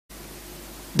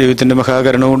ദൈവത്തിൻ്റെ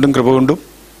മഹാകരുണ കൊണ്ടും കൃപ കൊണ്ടും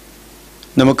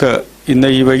നമുക്ക് ഇന്ന്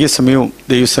ഈ വൈകിയ സമയവും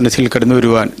ദൈവസന്നിധിയിൽ കടന്നു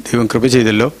വരുവാൻ ദൈവം കൃപ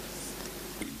ചെയ്തല്ലോ.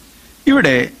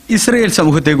 ഇവിടെ ഇസ്രായേൽ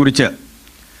സമൂഹത്തെക്കുറിച്ച്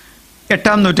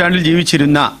 8-ാം നൂറ്റാണ്ടിൽ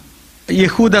ജീവിച്ചിരുന്ന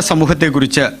യഹൂദ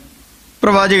സമൂഹത്തെക്കുറിച്ച്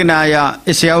പ്രവാചകനായ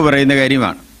യെശയ്യാവ് പറയുന്ന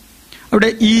കാര്യമാണ്. അവിടെ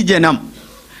ഈ ജനം,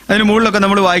 അതിന് മുകളിലൊക്കെ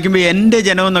നമ്മൾ വായിക്കുമ്പോൾ എൻ്റെ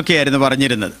ജനം എന്നൊക്കെയായിരുന്നു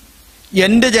പറഞ്ഞിരുന്നത്.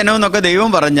 എൻ്റെ ജനം എന്നൊക്കെ ദൈവം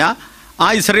പറഞ്ഞ ആ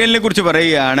ഇസ്രായേലിനെ കുറിച്ച്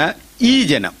പറയുകയാണ് ഈ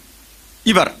ജനം,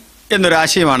 ഇവർ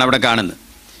എന്നൊരാശയമാണ് അവിടെ കാണുന്നത്.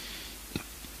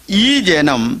 ഈ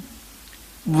ജനം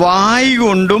വായ്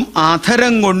കൊണ്ടും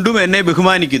അധരം കൊണ്ടും എന്നെ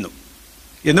ബഹുമാനിക്കുന്നു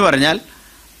എന്ന് പറഞ്ഞാൽ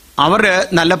അവർ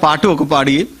നല്ല പാട്ടുമൊക്കെ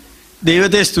പാടുകയും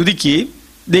ദൈവത്തെ സ്തുതിക്കുകയും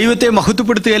ദൈവത്തെ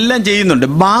മഹത്വപ്പെടുത്തുകയും എല്ലാം ചെയ്യുന്നുണ്ട്.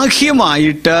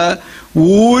 ബാഹ്യമായിട്ട്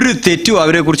ഒരു തെറ്റും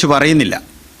അവരെക്കുറിച്ച് പറയുന്നില്ല,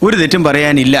 ഒരു തെറ്റും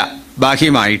പറയാനില്ല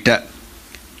ബാഹ്യമായിട്ട്.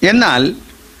 എന്നാൽ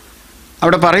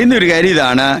അവിടെ പറയുന്ന ഒരു കാര്യം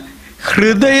ഇതാണ്,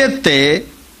 ഹൃദയത്തെ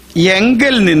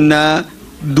എങ്കിൽ നിന്ന്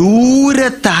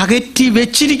ദൂരത്തകറ്റി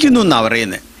വെച്ചിരിക്കുന്നു എന്നാണ്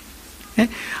പറയുന്നത്.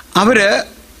 അവര്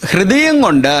ഹൃദയം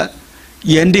കൊണ്ട്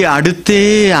എൻ്റെ അടുത്തേ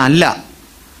അല്ല.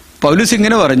 പൗലോസ്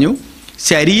ഇങ്ങനെ പറഞ്ഞു,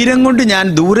 ശരീരം കൊണ്ട് ഞാൻ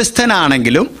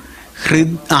ദൂരസ്ഥനാണെങ്കിലും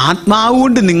ആത്മാവ്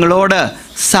കൊണ്ട് നിങ്ങളോട്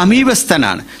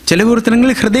സമീപസ്ഥനാണ്. ചില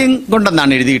പ്രവർത്തനങ്ങളിൽ ഹൃദയം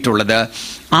കൊണ്ടെന്നാണ് എഴുതിയിട്ടുള്ളത്,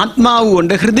 ആത്മാവ്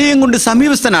കൊണ്ട് ഹൃദയം കൊണ്ട്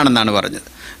സമീപസ്ഥനാണെന്നാണ് പറഞ്ഞത്.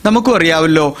 നമുക്കും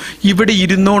അറിയാമല്ലോ, ഇവിടെ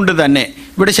ഇരുന്നുകൊണ്ട് തന്നെ,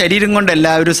 ഇവിടെ ശരീരം കൊണ്ട്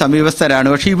എല്ലാവരും സമീപസ്ഥരാണ്,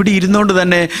 പക്ഷെ ഇവിടെ ഇരുന്നുകൊണ്ട്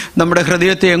തന്നെ നമ്മുടെ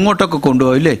ഹൃദയത്തെ എങ്ങോട്ടൊക്കെ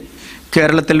കൊണ്ടുപോകും അല്ലേ?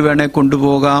 കേരളത്തിൽ വേണേൽ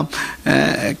കൊണ്ടുപോകാം,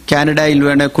 കാനഡയിൽ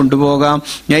വേണേൽ കൊണ്ടുപോകാം,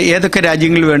 ഏതൊക്കെ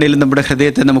രാജ്യങ്ങളിൽ വേണേലും നമ്മുടെ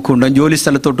ഹൃദയത്തെ നമുക്ക് കൊണ്ടുപോകാം. ജോലി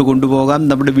സ്ഥലത്തോട്ട് കൊണ്ടുപോകാം,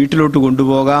 നമ്മുടെ വീട്ടിലോട്ട്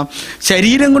കൊണ്ടുപോകാം,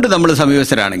 ശരീരം കൊണ്ട് നമ്മൾ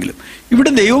സമീപസ്ഥരാണെങ്കിലും.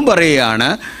 ഇവിടെ ദൈവം പറയുകയാണ്,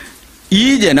 ഈ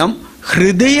ജനം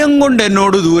ഹൃദയം കൊണ്ട്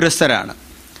എന്നോട് ദൂരസ്ഥരാണ്.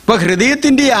 അപ്പോൾ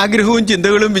ഹൃദയത്തിൻ്റെ ആഗ്രഹവും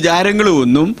ചിന്തകളും വിചാരങ്ങളും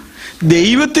ഒന്നും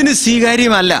ദൈവത്തിന്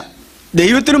സ്വീകാര്യമല്ല,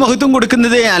 ദൈവത്തിന് മഹത്വം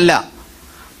കൊടുക്കുന്നതേ അല്ല.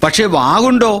 പക്ഷേ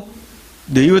വാഗുണ്ടോ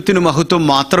ദൈവത്തിന് മഹത്വം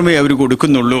മാത്രമേ അവർ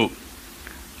കൊടുക്കുന്നുള്ളൂ.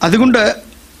 അതുകൊണ്ട്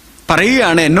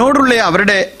പറയുകയാണ്, എന്നോടുള്ള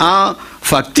അവരുടെ ആ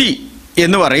ഭക്തി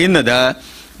എന്ന് പറയുന്നത്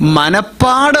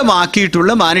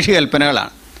മനപ്പാഠമാക്കിയിട്ടുള്ള മാനുഷിക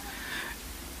കൽപ്പനകളാണ്.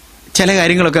 ചില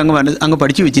കാര്യങ്ങളൊക്കെ അങ്ങ്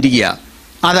പഠിച്ചു വെച്ചിരിക്കുക,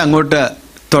 അതങ്ങോട്ട്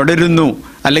തുടരുന്നു,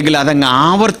 അല്ലെങ്കിൽ അതങ്ങ്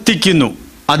ആവർത്തിക്കുന്നു,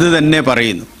 അത് തന്നെ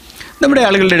പറയുന്നു. നമ്മുടെ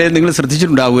ആളുകളുടെ ഇടയിൽ നിങ്ങൾ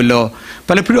ശ്രദ്ധിച്ചിട്ടുണ്ടാവുമല്ലോ,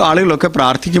 പലപ്പോഴും ആളുകളൊക്കെ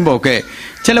പ്രാർത്ഥിക്കുമ്പോൾ ഒക്കെ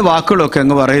ചില വാക്കുകളൊക്കെ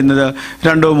അങ്ങ് പറയുന്നത്,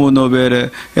 2-3 പേര്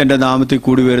എൻ്റെ നാമത്തിൽ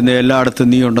കൂടി വരുന്ന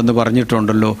എല്ലായിടത്തും നീ ഉണ്ടെന്ന്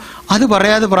പറഞ്ഞിട്ടുണ്ടല്ലോ. അത്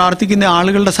പറയാതെ പ്രാർത്ഥിക്കുന്ന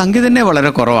ആളുകളുടെ സംഖ്യ തന്നെ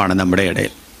വളരെ കുറവാണ് നമ്മുടെ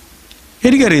ഇടയിൽ.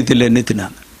 എനിക്കറിയത്തില്ല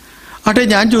എന്നത്തിനാണ്. ആട്ടെ,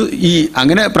 ഞാൻ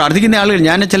അങ്ങനെ പ്രാർത്ഥിക്കുന്ന ആളുകൾ,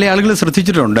 ഞാൻ ചില ആളുകൾ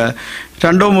ശ്രദ്ധിച്ചിട്ടുണ്ട്,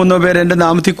 2-3 പേര് എൻ്റെ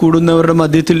നാമത്തിൽ കൂടുന്നവരുടെ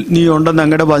മധ്യത്തിൽ നീ ഉണ്ടെന്ന്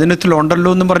അങ്ങയുടെ വചനത്തിലുണ്ടല്ലോ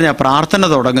എന്നും പറഞ്ഞാൽ പ്രാർത്ഥന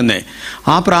തുടങ്ങുന്നേ.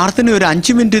 ആ പ്രാർത്ഥന ഒരു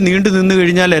 5 മിനിറ്റ് നീണ്ടു നിന്ന്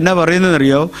കഴിഞ്ഞാൽ എന്നാ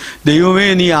പറയുന്നതെന്നറിയോ? ദൈവമേ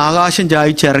നീ ആകാശം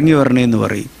ചായച്ച് ഇറങ്ങി വരണേന്ന്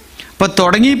പറയും. അപ്പം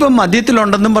തുടങ്ങിയപ്പം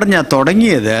മധ്യത്തിലുണ്ടെന്നും പറഞ്ഞാൽ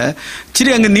തുടങ്ങിയത്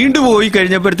ഇച്ചിരി അങ്ങ് നീണ്ടുപോയി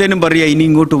കഴിഞ്ഞപ്പോഴത്തേനും പറയുക ഇനി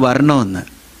ഇങ്ങോട്ട് വരണമെന്ന്.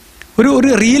 ഒരു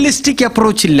റിയലിസ്റ്റിക്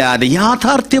അപ്രോച്ച് ഇല്ലാതെ,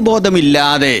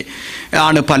 യാഥാർത്ഥ്യബോധമില്ലാതെ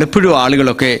ആണ് പലപ്പോഴും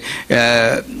ആളുകളൊക്കെ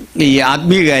ഈ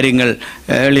ആത്മീയ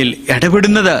കാര്യങ്ങളിൽ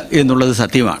ഇടപെടുന്നത് എന്നുള്ളത്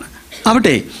സത്യമാണ്.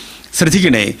 അവിടെ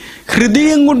ശ്രദ്ധിക്കണേ,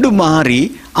 ഹൃദയം കൊണ്ട് മാറി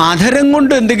അധരം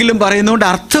കൊണ്ട് എന്തെങ്കിലും പറയുന്നതുകൊണ്ട്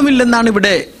അർത്ഥമില്ലെന്നാണ്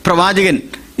ഇവിടെ പ്രവാചകൻ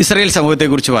ഇസ്രായേൽ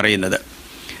സമൂഹത്തെക്കുറിച്ച് പറയുന്നത്.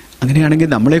 അങ്ങനെയാണെങ്കിൽ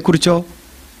നമ്മളെക്കുറിച്ചോ,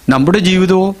 നമ്മുടെ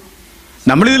ജീവിതമോ,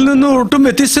 നമ്മളിതിൽ നിന്നും ഒട്ടും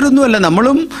വ്യത്യസ്തരൊന്നുമല്ല.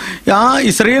 നമ്മളും ആ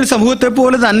ഇസ്രായേൽ സമൂഹത്തെ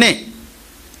പോലെ തന്നെ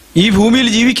ഈ ഭൂമിയിൽ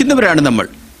ജീവിക്കുന്നവരാണ് നമ്മൾ.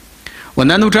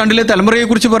 1-ാം നൂറ്റാണ്ടിലെ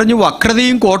തലമുറയെക്കുറിച്ച് പറഞ്ഞു,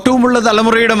 വക്രതയും കോട്ടവുമുള്ള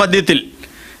തലമുറയുടെ മധ്യത്തിൽ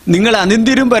നിങ്ങൾ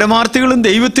അനിന്ദ്യരും പരമാർത്ഥികളും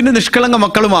ദൈവത്തിൻ്റെ നിഷ്കളങ്ക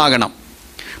മക്കളുമാകണം.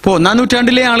 ഇപ്പോൾ 1-ാം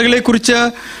നൂറ്റാണ്ടിലെ ആളുകളെക്കുറിച്ച്,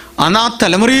 ആ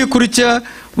തലമുറയെക്കുറിച്ച്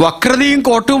വക്രതയും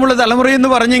കോട്ടവുമുള്ള തലമുറയെന്ന്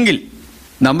പറഞ്ഞെങ്കിൽ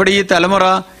നമ്മുടെ ഈ തലമുറ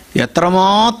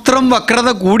എത്രമാത്രം വക്രത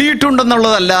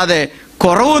കൂടിയിട്ടുണ്ടെന്നുള്ളതല്ലാതെ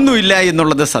കുറവൊന്നുമില്ല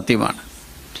എന്നുള്ളത് സത്യമാണ്.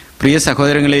 പ്രിയ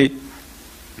സഹോദരങ്ങളെ,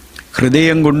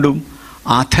 ഹൃദയം കൊണ്ടും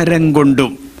അധരം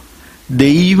കൊണ്ടും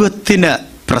ദൈവത്തിന്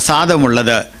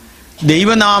പ്രസാദമുള്ളത്,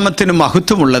 ദൈവനാമത്തിന്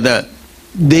മഹത്വമുള്ളത്,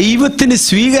 ദൈവത്തിന്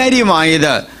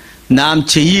സ്വീകാര്യമായത് നാം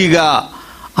ചെയ്യുക.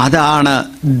 അതാണ്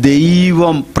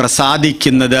ദൈവം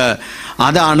പ്രസാദിക്കുന്നത്,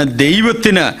 അതാണ്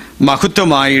ദൈവത്തിന്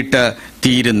മഹത്വമായിട്ട്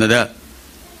തീരുന്നത്.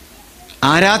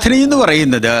 ആരാധനയെന്ന്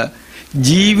പറയുന്നത്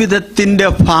ജീവിതത്തിൻ്റെ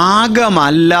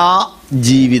ഭാഗമല്ല,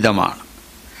 ജീവിതമാണ്.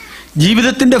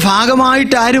 ജീവിതത്തിൻ്റെ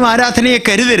ഭാഗമായിട്ട് ആരും ആരാധനയെ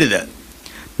കരുതരുത്.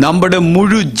 നമ്മുടെ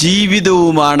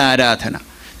ജീവിതവുമാണ് ആരാധന.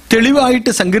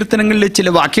 തെളിവായിട്ട് സങ്കീർത്തനങ്ങളിലെ ചില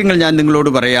വാക്യങ്ങൾ ഞാൻ നിങ്ങളോട്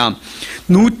പറയാം.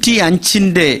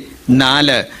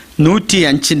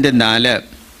 105:4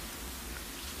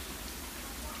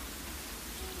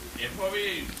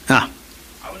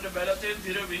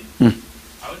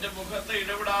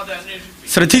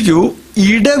 ശ്രദ്ധിക്കൂ,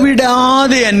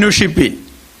 ഇടവിടാതെ അന്വേഷിപ്പിൻ.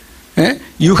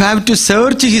 You have to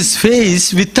search his face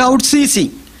without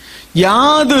ceasing.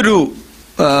 യാതൊരു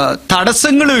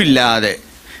തടസ്സങ്ങളും ഇല്ലാതെ,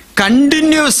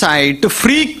 കണ്ടിന്യൂസ് ആയിട്ട്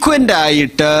ഫ്രീക്വൻ്റ്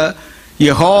ആയിട്ട്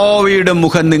യഹോവയുടെ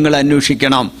മുഖം നിങ്ങൾ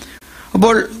അന്വേഷിക്കണം.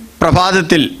 അപ്പോൾ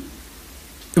പ്രഭാതത്തിൽ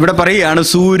ഇവിടെ പറയുകയാണ്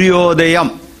സൂര്യോദയം,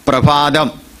 പ്രഭാതം,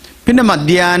 പിന്നെ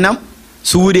മധ്യാഹ്നം,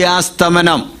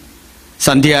 സൂര്യാസ്തമനം,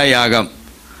 സന്ധ്യായാഗം.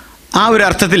 ആ ഒരു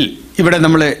അർത്ഥത്തിൽ ഇവിടെ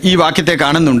നമ്മൾ ഈ വാക്യത്തെ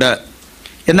കാണുന്നുണ്ട്.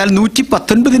 എന്നാൽ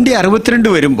 119:62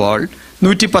 വരുമ്പോൾ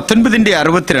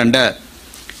 119:62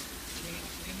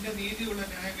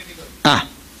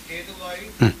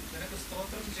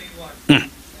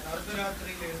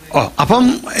 അപ്പം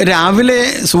രാവിലെ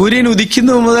സൂര്യൻ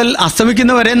ഉദിക്കുന്നത് മുതൽ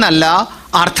അസ്തമിക്കുന്നവരെ എന്നല്ല,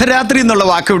 അർദ്ധരാത്രി എന്നുള്ള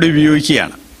വാക്ക് ഇവിടെ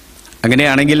ഉപയോഗിക്കുകയാണ്.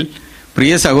 അങ്ങനെയാണെങ്കിൽ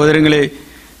പ്രിയ സഹോദരങ്ങളെ,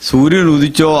 സൂര്യൻ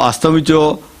ഉദിച്ചോ അസ്തമിച്ചോ,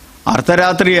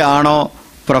 അർദ്ധരാത്രിയാണോ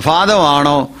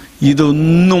പ്രഭാതമാണോ,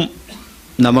 ഇതൊന്നും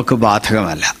നമുക്ക്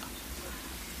ബാധകമല്ല.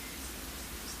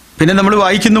 പിന്നെ നമ്മൾ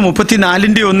വായിക്കുന്നു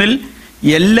 34:1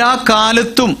 എല്ലാ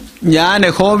കാലത്തും ഞാൻ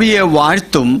യഹോവയെ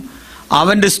വാഴ്ത്തും,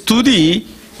 അവൻ്റെ സ്തുതി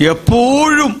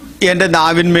എപ്പോഴും എൻ്റെ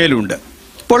നാവിന്മേലുണ്ട്.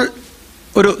 അപ്പോൾ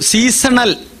ഒരു സീസണൽ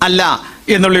അല്ല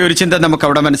എന്നുള്ള ഒരു ചിന്ത നമുക്ക്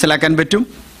അവിടെ മനസ്സിലാക്കാൻ പറ്റും.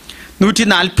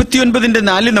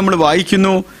 149:4 നമ്മൾ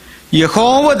വായിക്കുന്നു,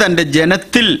 യഹോവ തൻ്റെ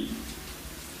ജനത്തിൽ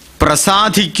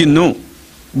പ്രസാദിക്കുന്നു.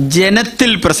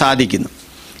 ജനത്തിൽ പ്രസാദിക്കുന്നു.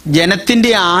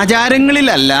 ജനത്തിൻ്റെ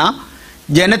ആചാരങ്ങളിലല്ല,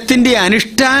 ജനത്തിൻ്റെ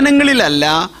അനുഷ്ഠാനങ്ങളിലല്ല,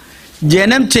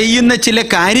 ജനം ചെയ്യുന്ന ചില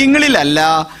കാര്യങ്ങളിലല്ല,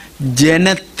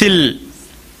 ജനത്തിൽ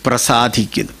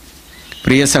പ്രസാദിക്കുന്നു.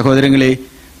 പ്രിയ സഹോദരങ്ങളെ,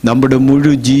 നമ്മുടെ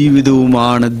മുഴു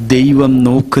ജീവിതവുമാണ് ദൈവം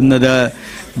നോക്കുന്നത്,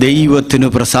 ദൈവത്തിന്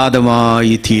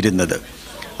പ്രസാദമായി തീരുന്നത്.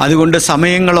 അതുകൊണ്ട്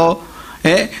സമയങ്ങളോ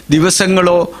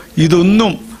ദിവസങ്ങളോ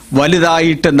ഇതൊന്നും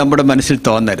വലുതായിട്ട് നമ്മുടെ മനസ്സിൽ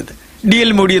തോന്നരുത്.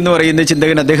 D.L. മൂഡി എന്ന് പറയുന്ന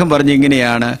ചിന്തകൻ അദ്ദേഹം പറഞ്ഞ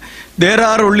ഇങ്ങനെയാണ്, there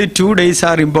are only 2 days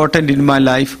are important in my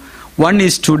life. One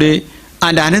is today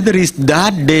and another is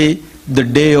that day, the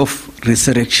day of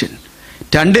resurrection.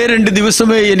 2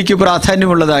 ദിവസമേ എനിക്ക്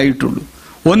പ്രാധാന്യമുള്ളതായിട്ടുള്ളൂ.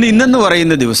 ഒന്ന് ഇന്നെന്ന്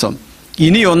പറയുന്ന ദിവസം,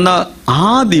 ഇനി ഒന്ന് ആ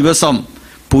ദിവസം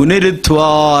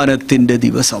പുനരുദ്ധാനത്തിൻ്റെ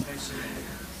ദിവസം.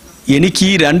 എനിക്ക്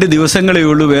ഈ 2 ദിവസങ്ങളേ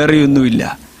ഉള്ളൂ, വേറെയൊന്നുമില്ല.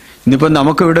 ഇന്നിപ്പം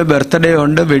നമുക്കിവിടെ ബർത്ത്ഡേ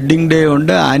ഉണ്ട്, വെഡ്ഡിങ് ഡേ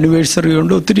ഉണ്ട്, ആനിവേഴ്സറി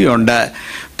ഉണ്ട്, ഒത്തിരി ഉണ്ട്.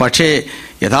 പക്ഷേ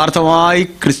യഥാർത്ഥമായി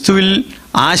ക്രിസ്തുവിൽ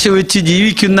ആശ വെച്ച്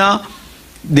ജീവിക്കുന്ന,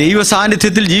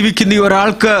 ദൈവസാന്നിധ്യത്തിൽ ജീവിക്കുന്ന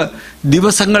ഒരാൾക്ക്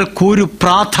ദിവസങ്ങൾക്കൊരു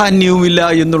പ്രാധാന്യവുമില്ല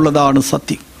എന്നുള്ളതാണ്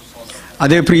സത്യം.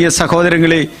 അതേ പ്രിയ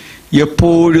സഹോദരങ്ങളെ,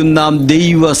 എപ്പോഴും നാം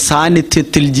ദൈവ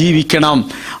സാന്നിധ്യത്തിൽ ജീവിക്കണം.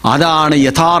 അതാണ്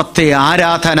യഥാർത്ഥ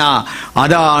ആരാധന,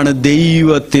 അതാണ്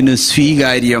ദൈവത്തിന്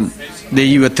സ്വീകാര്യം,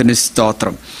 ദൈവത്തിന്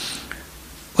സ്തോത്രം.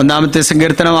 1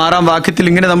 സങ്കീർത്തനം 6-ാം വാക്യത്തിൽ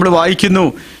ഇങ്ങനെ നമ്മൾ വായിക്കുന്നു,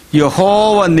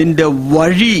 യഹോവ നിന്റെ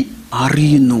വഴി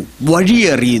അറിയുന്നു, വഴി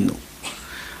അറിയുന്നു.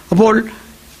 അപ്പോൾ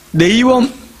ദൈവം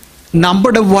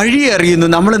നമ്മുടെ വഴി അറിയുന്നു.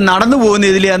 നമ്മൾ നടന്നു പോകുന്ന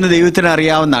ഇതിലെയാന്ന് ദൈവത്തിന്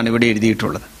അറിയാവുന്നതാണ് ഇവിടെ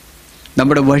എഴുതിയിട്ടുള്ളത്.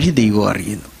 നമ്മുടെ വഴി ദൈവം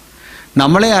അറിയുന്നു,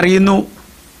 നമ്മളെ അറിയുന്നു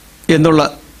എന്നുള്ള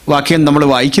വാക്യം നമ്മൾ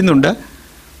വായിക്കുന്നുണ്ട്.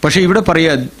 പക്ഷേ ഇവിടെ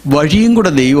പറയുക വഴിയും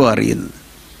കൂടെ ദൈവം അറിയുന്നത്.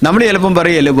 നമ്മൾ ചിലപ്പം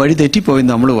പറയല്ലേ വഴി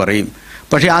തെറ്റിപ്പോയെന്ന് നമ്മൾ പറയും.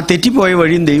 പക്ഷേ ആ തെറ്റിപ്പോയ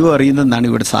വഴിയും ദൈവം അറിയുന്നതെന്നാണ്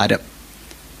ഇവിടെ സാരം.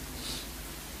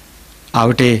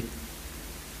 ആവട്ടെ,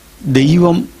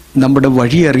 ദൈവം നമ്മുടെ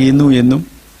വഴി അറിയുന്നു എന്നും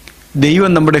ദൈവം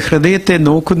നമ്മുടെ ഹൃദയത്തെ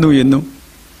നോക്കുന്നു എന്നും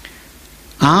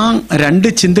ആ 2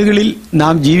 ചിന്തകളിൽ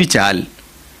നാം ജീവിച്ചാൽ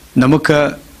നമുക്ക്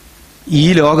ഈ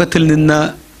ലോകത്തിൽ നിന്ന്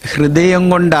ഹൃദയം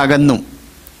കൊണ്ടകന്നും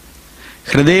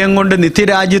ഹൃദയം കൊണ്ട്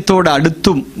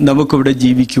നിത്യരാജ്യത്തോടടുത്തും നമുക്കിവിടെ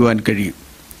ജീവിക്കുവാൻ കഴിയും.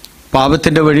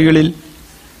 പാപത്തിൻ്റെ വഴികളിൽ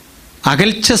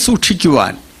അകൽച്ച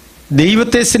സൂക്ഷിക്കുവാൻ,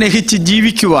 ദൈവത്തെ സ്നേഹിച്ച്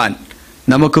ജീവിക്കുവാൻ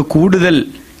നമുക്ക് കൂടുതൽ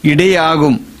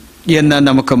ഇടയാകും എന്ന്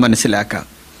നമുക്ക് മനസ്സിലാക്കാം.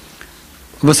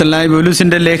 അപ്പോസ്തലനായ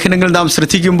പൗലൂസിൻ്റെ ലേഖനങ്ങൾ നാം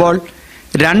ശ്രദ്ധിക്കുമ്പോൾ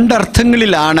 2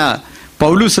 അർത്ഥങ്ങളിലാണ്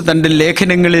പൗലൂസ് തൻ്റെ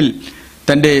ലേഖനങ്ങളിൽ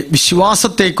തൻ്റെ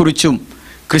വിശ്വാസത്തെക്കുറിച്ചും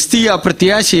ക്രിസ്തീയ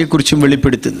പ്രത്യാശയെക്കുറിച്ചും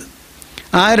വെളിപ്പെടുത്തുന്നത്.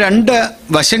 ആ 2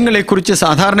 വശങ്ങളെക്കുറിച്ച്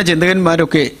സാധാരണ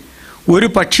ചിന്തകന്മാരൊക്കെ ഒരു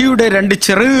പക്ഷിയുടെ 2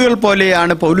 ചിറകുകൾ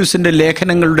പോലെയാണ് പൗലൂസിൻ്റെ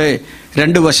ലേഖനങ്ങളുടെ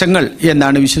 2 വശങ്ങൾ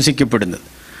എന്നാണ് വിശ്വസിക്കപ്പെടുന്നത്.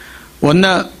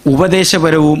 ഒന്ന്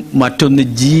ഉപദേശപരവും മറ്റൊന്ന്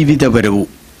ജീവിതപരവും.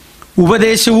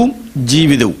 ഉപദേശവും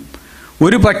ജീവിതവും.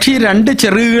 ഒരു പക്ഷി 2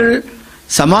 ചിറകുകൾ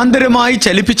സമാന്തരമായി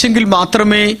ചലിപ്പിച്ചെങ്കിൽ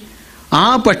മാത്രമേ ആ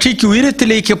പക്ഷിക്ക്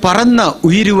ഉയരത്തിലേക്ക് പറന്ന്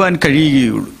ഉയരുവാൻ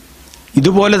കഴിയുകയുള്ളൂ.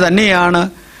 ഇതുപോലെ തന്നെയാണ്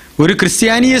ഒരു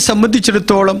ക്രിസ്ത്യാനിയെ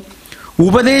സംബന്ധിച്ചിടത്തോളം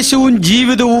ഉപദേശവും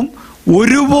ജീവിതവും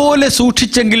ഒരുപോലെ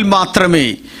സൂക്ഷിച്ചെങ്കിൽ മാത്രമേ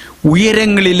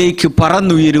ഉയരങ്ങളിലേക്ക്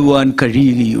പറന്നുയരുവാൻ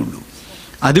കഴിയുകയുള്ളൂ.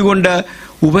 അതുകൊണ്ട്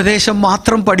ഉപദേശം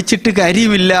മാത്രം പഠിച്ചിട്ട്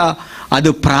കാര്യമില്ല, അത്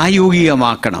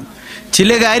പ്രായോഗികമാക്കണം. ചില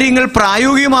കാര്യങ്ങൾ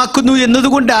പ്രായോഗികമാക്കുന്നു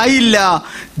എന്നതുകൊണ്ടായില്ല,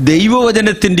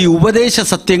 ദൈവവചനത്തിൻ്റെ ഉപദേശ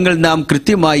സത്യങ്ങൾ നാം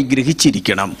കൃത്യമായി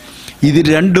ഗ്രഹിച്ചിരിക്കണം. ഇത്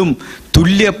 2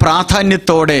 തുല്യ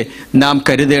പ്രാധാന്യത്തോടെ നാം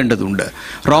കരുതേണ്ടതുണ്ട്.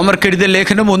 റോമർക്കെഴുതിയ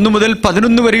ലേഖനം 1 മുതൽ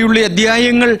 11 വരെയുള്ള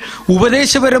അധ്യായങ്ങൾ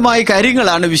ഉപദേശപരമായ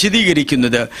കാര്യങ്ങളാണ്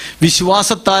വിശദീകരിക്കുന്നത്.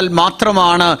 വിശ്വാസത്താൽ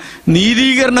മാത്രമാണ്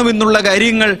നീതീകരണം എന്നുള്ള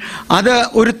കാര്യങ്ങൾ അത്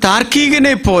ഒരു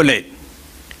താർക്കികനെ പോലെ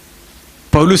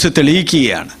പൗലോസ്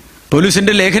തെളിയിക്കുകയാണ്.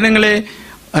 പൗലോസിന്റെ ലേഖനങ്ങളെ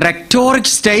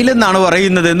റെക്ടോറിക് സ്റ്റൈൽ എന്നാണ്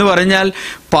പറയുന്നത്. എന്ന് പറഞ്ഞാൽ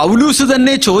പൗലോസ്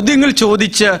തന്നെ ചോദ്യങ്ങൾ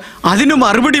ചോദിച്ച് അതിന്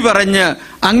മറുപടി പറഞ്ഞ്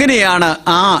അങ്ങനെയാണ്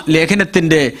ആ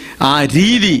ലേഖനത്തിൻ്റെ ആ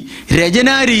രീതി,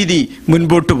 രചനാരീതി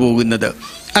മുൻപോട്ട് പോകുന്നത്.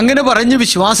 അങ്ങനെ പറഞ്ഞ്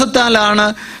വിശ്വാസത്താലാണ്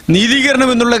നീതീകരണം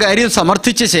എന്നുള്ള കാര്യം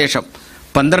സമർത്ഥിച്ച ശേഷം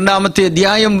 12-ാമത്തെ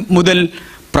അധ്യായം മുതൽ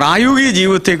പ്രായോഗിക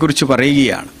ജീവിതത്തെക്കുറിച്ച്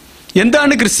പറയുകയാണ്.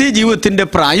 എന്താണ് ക്രിസ്തീയ ജീവിതത്തിൻ്റെ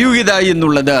പ്രായോഗികത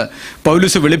എന്നുള്ളത്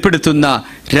പൗലോസ് വെളിപ്പെടുത്തുന്ന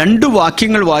 2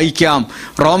 വാക്യങ്ങൾ വായിക്കാം.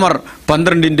 റോമർ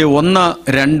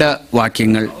 12:1-2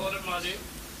 വാക്യങ്ങൾ.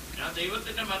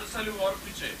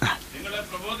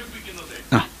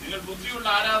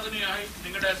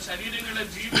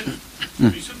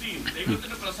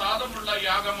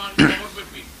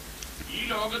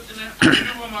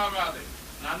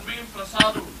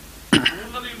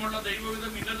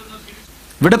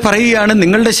 ഇവിടെ പറയുകയാണ്,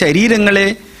 നിങ്ങളുടെ ശരീരങ്ങളെ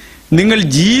നിങ്ങൾ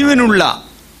ജീവനുള്ള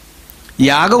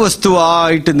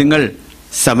യാഗവസ്തുവായിട്ട് നിങ്ങൾ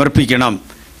സമർപ്പിക്കണം.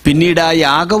 പിന്നീട് ആ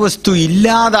യാഗവസ്തു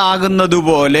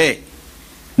ഇല്ലാതാകുന്നതുപോലെ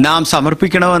നാം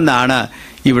സമർപ്പിക്കണമെന്നാണ്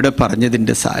ഇവിടെ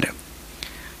പറഞ്ഞതിൻ്റെ സാരം.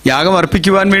 യാഗം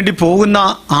അർപ്പിക്കുവാൻ വേണ്ടി പോകുന്ന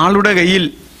ആളുടെ കയ്യിൽ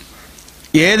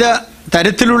ഏത്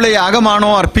തരത്തിലുള്ള യാഗമാണോ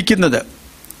അർപ്പിക്കുന്നത്,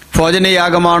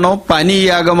 ഭോജനയാഗമാണോ,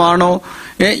 പാനീയാഗമാണോ,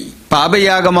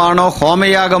 പാപയാഗമാണോ,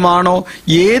 ഹോമയാഗമാണോ,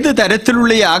 ഏത്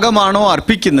തരത്തിലുള്ള യാഗമാണോ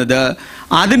അർപ്പിക്കുന്നത്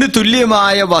അതിന്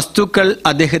തുല്യമായ വസ്തുക്കൾ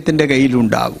അദ്ദേഹത്തിൻ്റെ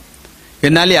കയ്യിലുണ്ടാകും.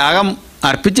 എന്നാൽ യാഗം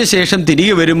അർപ്പിച്ച ശേഷം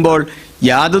തിരികെ വരുമ്പോൾ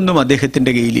യാതൊന്നും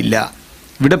അദ്ദേഹത്തിൻ്റെ കയ്യിലില്ല.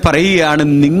 ഇവിടെ പറയുകയാണ്,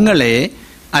 നിങ്ങളെ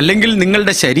അല്ലെങ്കിൽ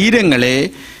നിങ്ങളുടെ ശരീരങ്ങളെ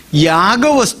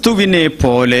യാഗവസ്തുവിനെ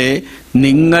പോലെ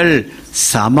നിങ്ങൾ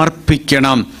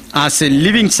സമർപ്പിക്കണം, ആസ് എ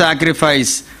ലിവിങ്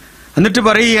സാക്രിഫൈസ്. എന്നിട്ട്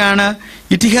പറയുകയാണ്,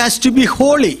 it has to B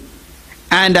holy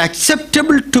and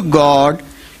acceptable to God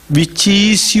which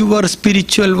is your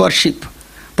spiritual worship.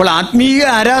 അപ്പോൾ ആത്മീയ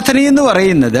ആരാധനയെന്ന്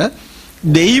പറയുന്നത്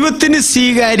ദൈവത്തിന്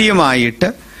സ്വീകാര്യമായിട്ട്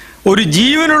ഒരു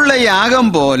ജീവനുള്ള യാഗം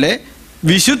പോലെ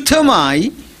വിശുദ്ധമായി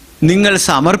നിങ്ങൾ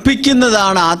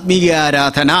സമർപ്പിക്കുന്നതാണ് ആത്മീയ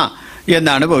ആരാധന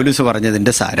എന്നാണ് പൗലോസ്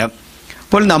പറഞ്ഞതിൻ്റെ സാരം.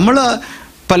 അപ്പോൾ നമ്മൾ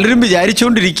പലരും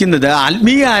വിചാരിച്ചുകൊണ്ടിരിക്കുന്നത്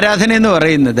ആത്മീയ ആരാധന എന്ന്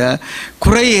പറയുന്നത്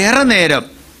കുറേയേറെ നേരം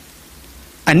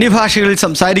അന്യഭാഷകളിൽ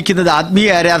സംസാരിക്കുന്നത് ആത്മീയ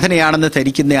ആരാധനയാണെന്ന്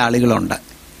ധരിക്കുന്ന ആളുകളുണ്ട്.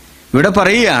 ഇവിടെ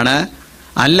പറയുകയാണ്,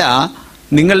 അല്ല,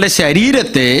 നിങ്ങളുടെ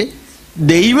ശരീരത്തെ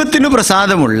ദൈവത്തിന്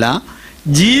പ്രസാദമുള്ള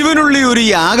ജീവനുള്ള ഒരു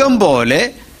യാഗം പോലെ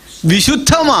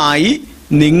വിശുദ്ധമായി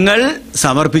നിങ്ങൾ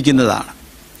സമർപ്പിക്കുന്നതാണ്.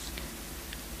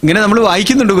 ഇങ്ങനെ നമ്മൾ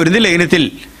വായിക്കുന്നുണ്ട് കൊരിന്ത്യർ ലേഖനത്തിൽ,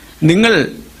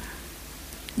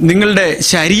 നിങ്ങളുടെ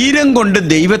ശരീരം കൊണ്ട്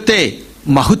ദൈവത്തെ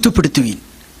മഹത്വപ്പെടുത്തുവിൻ.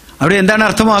 അവിടെ എന്താണ്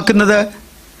അർത്ഥമാക്കുന്നത്?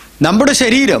 നമ്മുടെ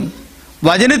ശരീരം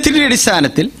വചനത്തിൻ്റെ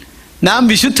അടിസ്ഥാനത്തിൽ നാം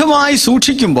വിശുദ്ധമായി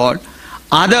സൂക്ഷിക്കുമ്പോൾ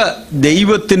അത്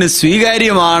ദൈവത്തിന്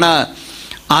സ്വീകാര്യമാണ്,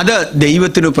 അത്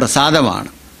ദൈവത്തിന് പ്രസാദമാണ്.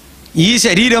 ഈ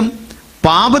ശരീരം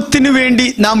പാപത്തിനു വേണ്ടി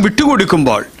നാം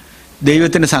വിട്ടുകൊടുക്കുമ്പോൾ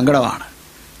ദൈവത്തിന് സങ്കടമാണ്,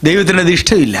 ദൈവത്തിനത്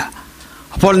ഇഷ്ടമില്ല.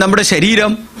 അപ്പോൾ നമ്മുടെ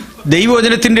ശരീരം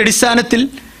ദൈവവചനത്തിൻ്റെ അടിസ്ഥാനത്തിൽ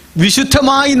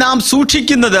വിശുദ്ധമായി നാം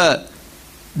സൂക്ഷിക്കുന്നത്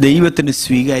ദൈവത്തിന്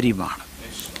സ്വീകാര്യമാണ്.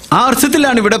 ആ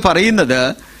അർത്ഥത്തിലാണ് ഇവിടെ പറയുന്നത്,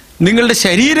 നിങ്ങളുടെ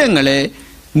ശരീരങ്ങളെ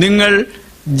നിങ്ങൾ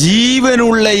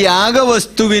ജീവനുള്ള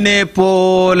യാഗവസ്തുവിനെ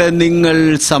പോലെ നിങ്ങൾ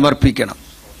സമർപ്പിക്കണം.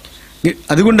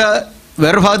 അതുകൊണ്ട്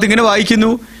വേറെ ഭാഗത്ത് ഇങ്ങനെ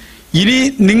വായിക്കുന്നു, ഇനി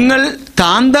നിങ്ങൾ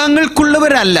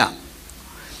താന്താങ്ങൾക്കുള്ളവരല്ല,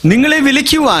 നിങ്ങളെ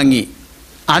വിലയ്ക്ക് വാങ്ങി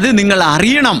അത് നിങ്ങൾ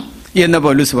അറിയണം എന്ന്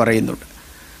പൗലോസ് പറയുന്നുണ്ട്.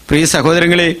 പ്രിയ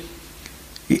സഹോദരങ്ങളെ,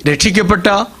 രക്ഷിക്കപ്പെട്ട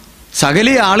സകല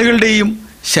ആളുകളുടെയും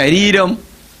ശരീരം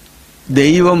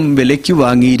ദൈവം വിലയ്ക്ക്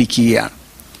വാങ്ങിയിരിക്കുകയാണ്.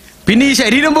 പിന്നെ ഈ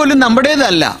ശരീരം പോലും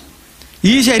നമ്മുടേതല്ല,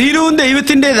 ഈ ശരീരവും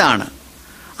ദൈവത്തിൻ്റെതാണ്.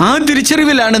 ആ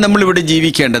തിരിച്ചറിവിലാണ് നമ്മളിവിടെ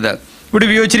ജീവിക്കേണ്ടത്. ഇവിടെ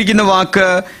ഉപയോഗിച്ചിരിക്കുന്ന വാക്ക്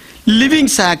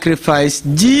ലിവിങ് സാക്രിഫൈസ്,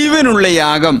 ജീവനുള്ള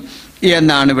യാഗം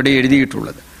എന്നാണ് ഇവിടെ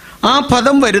എഴുതിയിട്ടുള്ളത്. ആ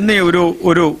പദം വരുന്ന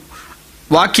ഒരു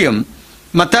വാക്യം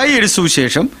മത്തായി എഴുതിയ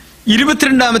സുവിശേഷം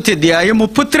 22-ാമത്തെ അധ്യായം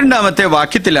 32-ാമത്തെ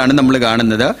വാക്യത്തിലാണ് നമ്മൾ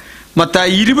കാണുന്നത്.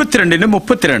 മത്തായി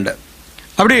 22:32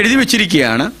 അവിടെ എഴുതി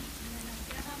വച്ചിരിക്കുകയാണ്,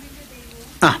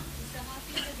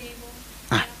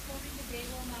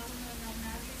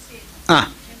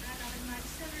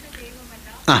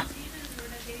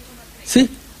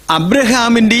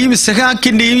 അബ്രഹാമിൻ്റെയും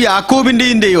ഇസ്ഹാക്കിൻ്റെയും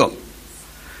യാക്കോബിൻ്റെയും ദൈവം.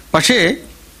 പക്ഷേ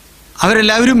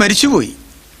അവരെല്ലാവരും മരിച്ചുപോയി.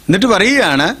 എന്നിട്ട്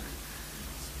പറയുകയാണ്,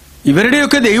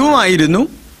 ഇവരുടെയൊക്കെ ദൈവമായിരുന്നു,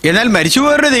 എന്നാൽ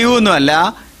മരിച്ചുപോയവരുടെ ദൈവമൊന്നുമല്ല,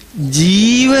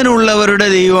 ജീവനുള്ളവരുടെ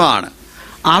ദൈവമാണ്.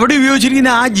 അവിടെ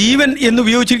ഉപയോഗിച്ചിരിക്കുന്ന ആ ജീവൻ എന്ന്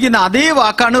ഉപയോഗിച്ചിരിക്കുന്ന അതേ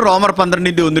വാക്കാണ് റോമർ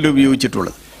 12:1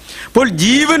 ഉപയോഗിച്ചിട്ടുള്ളത്. അപ്പോൾ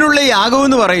ജീവനുള്ള യാഗം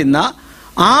എന്ന് പറയുന്ന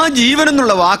ആ ജീവൻ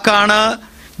എന്നുള്ള വാക്കാണ്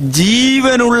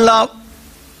ജീവനുള്ള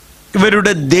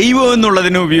ഇവരുടെ ദൈവം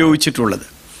എന്നുള്ളതിന് ഉപയോഗിച്ചിട്ടുള്ളത്.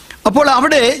 അപ്പോൾ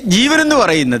അവിടെ ജീവൻ എന്ന്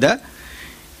പറയുന്നത്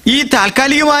ഈ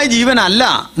താൽക്കാലികമായ ജീവനല്ല,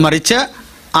 മറിച്ച്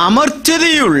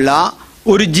അമർത്യതയുള്ള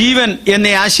ഒരു ജീവൻ എന്ന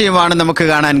ആശയമാണ് നമുക്ക്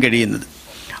കാണാൻ കഴിയുന്നത്.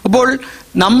 അപ്പോൾ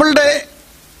നമ്മളുടെ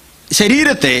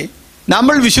ശരീരത്തെ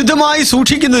നമ്മൾ വിശുദ്ധമായി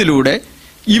സൂക്ഷിക്കുന്നതിലൂടെ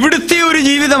ഇവിടുത്തെ ഒരു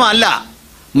ജീവിതമല്ല,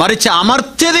 മറിച്ച്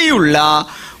അമർത്യതയുള്ള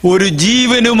ഒരു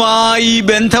ജീവനുമായി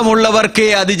ബന്ധമുള്ളവർക്കേ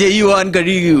അത് ചെയ്യുവാൻ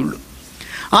കഴിയുകയുള്ളൂ.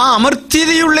 ആ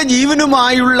അമർത്യതയുള്ള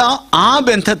ജീവനുമായുള്ള ആ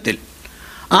ബന്ധത്തിൽ,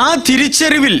 ആ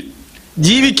തിരിച്ചറിവിൽ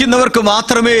ജീവിക്കുന്നവർക്ക്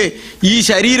മാത്രമേ ഈ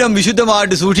ശരീരം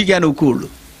വിശുദ്ധമായിട്ട് സൂക്ഷിക്കാൻ ഒക്കുകയുള്ളൂ.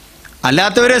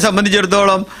 അല്ലാത്തവരെ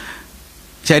സംബന്ധിച്ചിടത്തോളം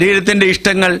ശരീരത്തിൻ്റെ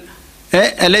ഇഷ്ടങ്ങൾ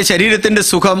അല്ലെ ശരീരത്തിൻ്റെ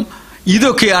സുഖം,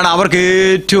 ഇതൊക്കെയാണ് അവർക്ക്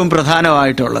ഏറ്റവും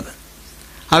പ്രധാനമായിട്ടുള്ളത്.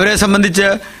 അവരെ സംബന്ധിച്ച്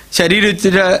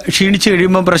ശരീരത്തിൽ ക്ഷീണിച്ചു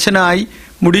കഴിയുമ്പോൾ പ്രശ്നമായി,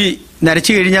 മുടി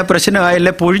നരച്ചു കഴിഞ്ഞാൽ പ്രശ്നമായി,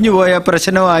 അല്ലെ പൊഴിഞ്ഞു പോയാൽ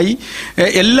പ്രശ്നമായി,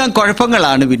 എല്ലാം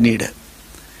കുഴപ്പങ്ങളാണ്. പിന്നീട്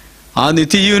ആ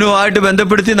നിത്യജീവനുമായിട്ട്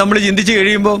ബന്ധപ്പെടുത്തി നമ്മൾ ചിന്തിച്ച്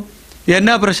കഴിയുമ്പോൾ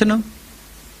എന്നാ പ്രശ്നം?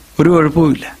 ഒരു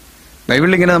കുഴപ്പവുമില്ല.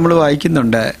 ബൈബിളിൽ ഇങ്ങനെ നമ്മൾ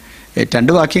വായിക്കുന്നുണ്ട്,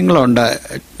 2 വാക്യങ്ങളുണ്ട്,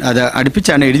 അത്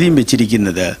അടുപ്പിച്ചാണ് എഴുതിയും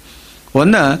വെച്ചിരിക്കുന്നത്.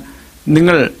 ഒന്ന്,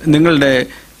 നിങ്ങളുടെ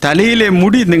തലയിലെ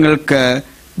മുടി നിങ്ങൾക്ക്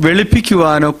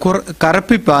വെളുപ്പിക്കുവാനോ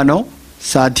കറുപ്പിപ്പാനോ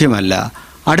സാധ്യമല്ല.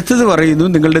 അടുത്തത് പറയുന്നു,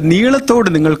 നിങ്ങളുടെ നീളത്തോട്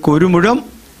നിങ്ങൾക്ക് 1 മുഴം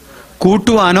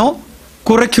കൂട്ടുവാനോ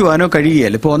കുറയ്ക്കുവാനോ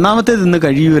കഴിയുകയില്ല. ഇപ്പോൾ ഒന്നാമത്തേത് ഇന്ന്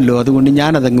കഴിയുമല്ലോ, അതുകൊണ്ട്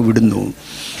ഞാനതങ്ങ് വിടുന്നു.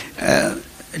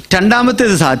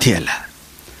 രണ്ടാമത്തേത് സാധ്യമല്ല.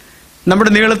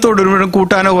 നമ്മുടെ നീളത്തോട് 1 മുഴം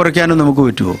കൂട്ടാനോ കുറയ്ക്കാനോ നമുക്ക്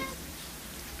പറ്റുമോ?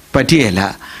 പറ്റുകയില്ല.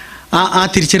 ആ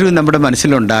തിരിച്ചറിവ് നമ്മുടെ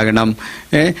മനസ്സിലുണ്ടാകണം.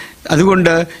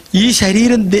 അതുകൊണ്ട് ഈ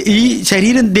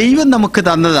ശരീരം ദൈവം നമുക്ക്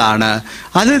തന്നതാണ്.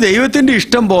 അത് ദൈവത്തിൻ്റെ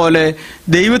ഇഷ്ടം പോലെ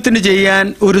ദൈവത്തിന് ചെയ്യാൻ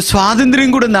ഒരു സ്വാതന്ത്ര്യം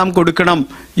കൂടെ നാം കൊടുക്കണം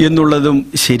എന്നുള്ളതും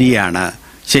ശരിയാണ്.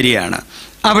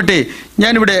 ആവട്ടെ,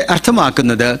 ഞാനിവിടെ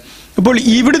അർത്ഥമാക്കുന്നത്, അപ്പോൾ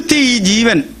ഇവിടുത്തെ ഈ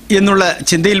ജീവൻ എന്നുള്ള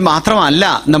ചിന്തയിൽ മാത്രമല്ല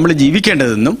നമ്മൾ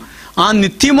ജീവിക്കേണ്ടതെന്നും, ആ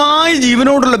നിത്യമായ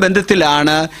ജീവനോടുള്ള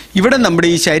ബന്ധത്തിലാണ് ഇവിടെ നമ്മുടെ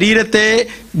ഈ ശരീരത്തെ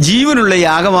ജീവനുള്ള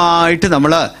യാഗമായിട്ട്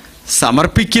നമ്മൾ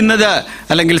സമർപ്പിക്കുന്നത്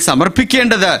അല്ലെങ്കിൽ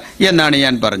സമർപ്പിക്കേണ്ടത് എന്നാണ്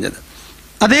ഞാൻ പറഞ്ഞത്.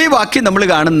 അതേ വാക്യം നമ്മൾ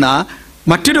കാണുന്ന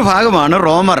മറ്റൊരു ഭാഗമാണ്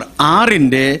റോമർ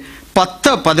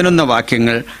 6:10-11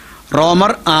 വാക്യങ്ങൾ.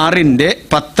 റോമർ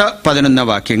 6:10-11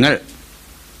 വാക്യങ്ങൾ.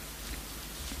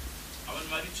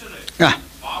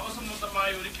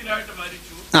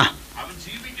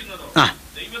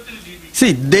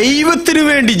 ദൈവത്തിനു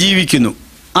വേണ്ടി ജീവിക്കുന്നു.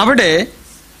 അവിടെ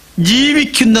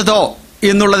ജീവിക്കുന്നതോ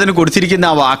എന്നുള്ളതിന് കൊടുത്തിരിക്കുന്ന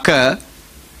ആ വാക്ക്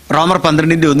റോമർ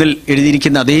 12:1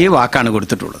 എഴുതിയിരിക്കുന്ന അതേ വാക്കാണ്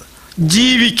കൊടുത്തിട്ടുള്ളത്.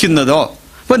 ജീവിക്കുന്നതോ.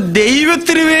 അപ്പം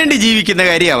ദൈവത്തിന് വേണ്ടി ജീവിക്കുന്ന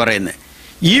കാര്യമാണ് പറയുന്നത്.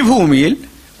 ഈ ഭൂമിയിൽ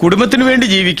കുടുംബത്തിന് വേണ്ടി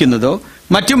ജീവിക്കുന്നതോ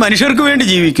മറ്റു മനുഷ്യർക്ക് വേണ്ടി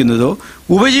ജീവിക്കുന്നതോ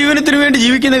ഉപജീവനത്തിന് വേണ്ടി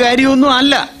ജീവിക്കുന്ന കാര്യമൊന്നും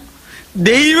അല്ല.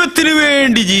 ദൈവത്തിന്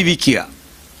വേണ്ടി ജീവിക്കുക,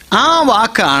 ആ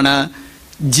വാക്കാണ്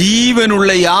ജീവനുള്ള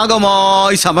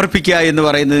യാഗമായി സമർപ്പിക്കുക എന്ന്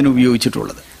പറയുന്നതിന്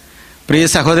ഉപയോഗിച്ചിട്ടുള്ളത്. പ്രിയ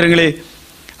സഹോദരങ്ങളെ,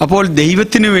 അപ്പോൾ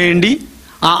ദൈവത്തിന് വേണ്ടി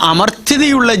ആ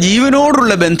അമർത്യതയുള്ള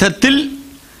ജീവനോടുള്ള ബന്ധത്തിൽ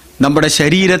നമ്മുടെ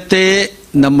ശരീരത്തെ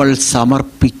നമ്മൾ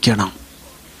സമർപ്പിക്കണം.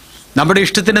 നമ്മുടെ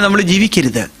ഇഷ്ടത്തിന് നമ്മൾ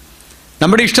ജീവിക്കരുത്,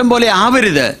 നമ്മുടെ ഇഷ്ടം പോലെ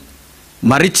ആവരുത്,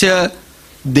 മറിച്ച്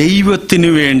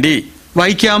ദൈവത്തിനു വേണ്ടി.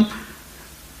 വായിക്കാം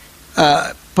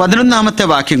 11ാമത്തെ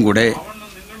വാക്യം കൂടെ.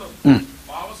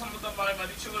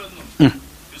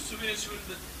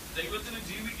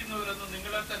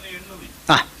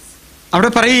 അവിടെ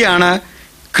പറയുകയാണ്,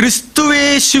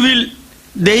 ക്രിസ്തുവേശുവിൽ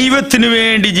ദൈവത്തിനു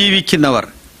വേണ്ടി ജീവിക്കുന്നവർ,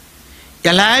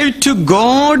 alive to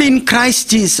God in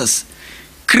Christ Jesus.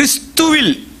 ക്രിസ്തുവിൽ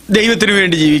ദൈവത്തിനു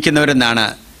വേണ്ടി ജീവിക്കുന്നവരെന്നാണ്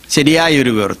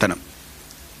ശരിയായൊരു വിവർത്തനം.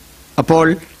 അപ്പോൾ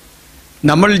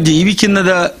നമ്മൾ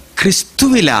ജീവിക്കുന്നത്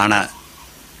ക്രിസ്തുവിലാണ്.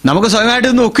 നമുക്ക്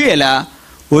സ്വയമായിട്ടൊന്നും ഒക്കുകയില്ല.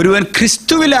 ഒരുവൻ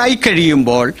ക്രിസ്തുവിലായി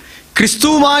കഴിയുമ്പോൾ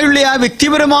ക്രിസ്തുവുമായുള്ള ആ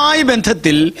വ്യക്തിപരമായ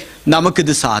ബന്ധത്തിൽ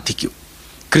നമുക്കിത് സാധിക്കും.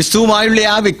 ക്രിസ്തുവുമായുള്ള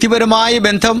ആ വ്യക്തിപരമായ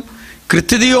ബന്ധം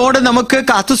കൃത്യതയോടെ നമുക്ക്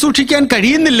കാത്തുസൂക്ഷിക്കാൻ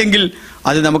കഴിയുന്നില്ലെങ്കിൽ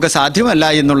അത് നമുക്ക് സാധ്യമല്ല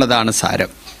എന്നുള്ളതാണ് സാരം.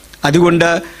 അതുകൊണ്ട്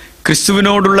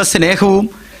ക്രിസ്തുവിനോടുള്ള സ്നേഹവും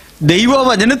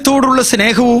ദൈവവചനത്തോടുള്ള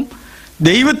സ്നേഹവും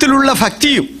ദൈവത്തിലുള്ള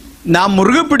ഭക്തിയും നാം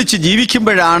മുറുകെ പിടിച്ച്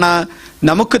ജീവിക്കുമ്പോഴാണ്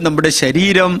നമുക്ക് നമ്മുടെ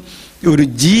ശരീരം ഒരു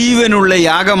ജീവനുള്ള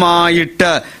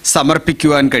യാഗമായിട്ട്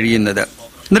സമർപ്പിക്കുവാൻ കഴിയുന്നത്.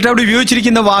 എന്നിട്ട് അവിടെ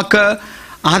ഉപയോഗിച്ചിരിക്കുന്ന വാക്ക്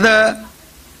അത്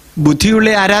ബുദ്ധിയുള്ള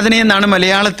ആരാധനയെന്നാണ്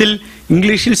മലയാളത്തിൽ,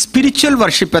 ഇംഗ്ലീഷിൽ സ്പിരിച്വൽ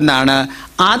വർഷിപ്പ് എന്നാണ്,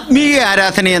 ആത്മീയ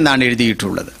ആരാധനയെന്നാണ്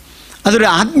എഴുതിയിട്ടുള്ളത്. അതൊരു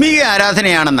ആത്മീയ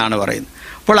ആരാധനയാണെന്നാണ് പറയുന്നത്.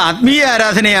 അപ്പോൾ ആത്മീയ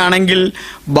ആരാധനയാണെങ്കിൽ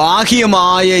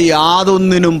ബാഹ്യമായ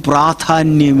യാതൊന്നിനും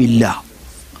പ്രാധാന്യമില്ല.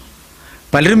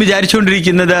 പലരും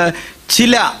വിചാരിച്ചുകൊണ്ടിരിക്കുന്നത്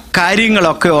ചില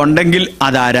കാര്യങ്ങളൊക്കെ ഉണ്ടെങ്കിൽ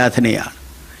അത് ആരാധനയാണ്,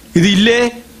 ഇതില്ലേ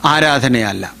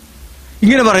ആരാധനയല്ല.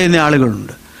 ഇങ്ങനെ പറയുന്ന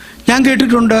ആളുകളുണ്ട്. ഞാൻ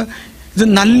കേട്ടിട്ടുണ്ട് ഇത്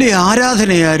നല്ല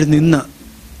ആരാധനയായിരുന്നു ഇന്ന്.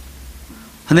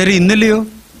 അന്നേരം ഇന്നലെയോ?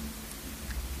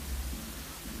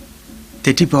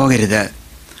 തെറ്റിപ്പോകരുത്.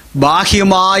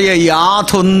 ബാഹ്യമായ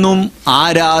യാതൊന്നും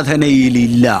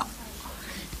ആരാധനയിലില്ല.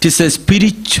 It is A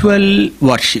spiritual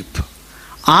worship.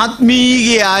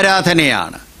 ആത്മീയ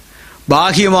ആരാധനയാണ്,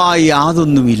 ബാഹ്യമായി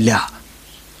യാതൊന്നുമില്ല.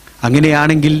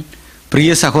 അങ്ങനെയാണെങ്കിൽ പ്രിയ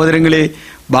സഹോദരങ്ങളെ,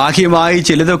 ബാഹ്യമായി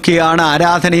ചിലതൊക്കെയാണ്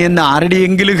ആരാധനയെന്ന്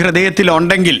ആരുടെയെങ്കിലും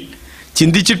ഹൃദയത്തിലുണ്ടെങ്കിൽ,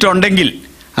 ചിന്തിച്ചിട്ടുണ്ടെങ്കിൽ,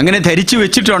 അങ്ങനെ ധരിച്ചു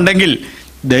വെച്ചിട്ടുണ്ടെങ്കിൽ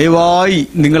ദയവായി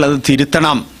നിങ്ങളത്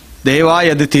തിരുത്തണം. ദയവായി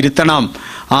അത് തിരുത്തണം.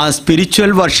 ആ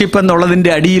സ്പിരിച്വൽ വർഷിപ്പ്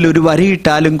എന്നുള്ളതിൻ്റെ അടിയിൽ ഒരു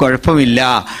വരയിട്ടാലും കുഴപ്പമില്ല.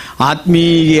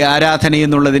 ആത്മീയ ആരാധന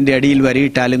എന്നുള്ളതിൻ്റെ അടിയിൽ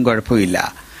വരയിട്ടാലും കുഴപ്പമില്ല.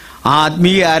 ആ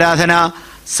ആത്മീയ ആരാധന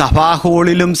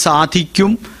സഭാഹോളിലും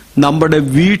സാധിക്കും, നമ്മുടെ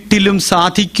വീട്ടിലും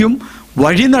സാധിക്കും,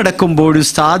 വഴി നടക്കുമ്പോഴും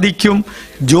സാധിക്കും,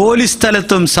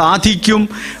 ജോലിസ്ഥലത്തും സാധിക്കും,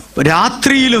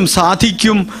 രാത്രിയിലും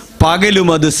സാധിക്കും, പകലും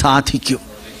അത് സാധിക്കും.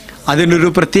 അതിനൊരു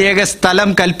പ്രത്യേക സ്ഥലം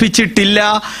കൽപ്പിച്ചിട്ടില്ല,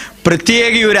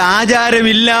 പ്രത്യേക ഒരു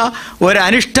ആചാരമില്ല,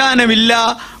 ഒരനുഷ്ഠാനമില്ല,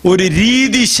 ഒരു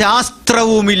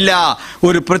രീതിശാസ്ത്രവുമില്ല,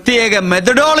 ഒരു പ്രത്യേക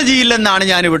മെത്തഡോളജി ഇല്ലെന്നാണ്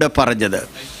ഞാനിവിടെ പറഞ്ഞത്.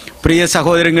 പ്രിയ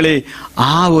സഹോദരങ്ങളെ,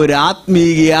 ആ ഒരു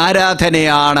ആത്മീയ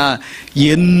ആരാധനയാണ്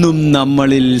എന്നും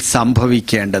നമ്മളിൽ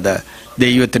സംഭവിക്കേണ്ടത്.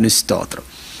 ദൈവത്തിന് സ്തോത്രം.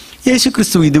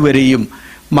 യേശുക്രിസ്തു ഇതുവരെയും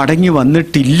മടങ്ങി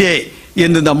വന്നിട്ടില്ലേ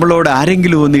എന്ന് നമ്മളോട്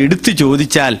ആരെങ്കിലും ഒന്ന് എടുത്തു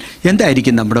ചോദിച്ചാൽ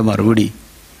എന്തായിരിക്കും നമ്മുടെ മറുപടി?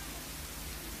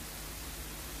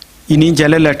 ഇനിയും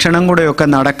ചില ലക്ഷണം കൂടെയൊക്കെ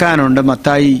നടക്കാനുണ്ട്.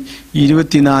 മത്തായി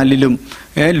 24-ലും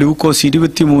ലൂക്കോസ്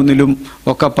 23-ലും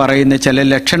ഒക്കെ പറയുന്ന ചില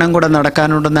ലക്ഷണം കൂടെ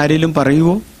നടക്കാനുണ്ടെന്ന് ആരെങ്കിലും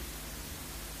പറയുമോ?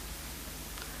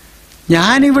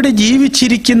 ഞാനിവിടെ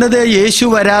ജീവിച്ചിരിക്കുന്നത് യേശു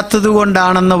വരാത്തത്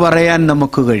കൊണ്ടാണെന്ന് പറയാൻ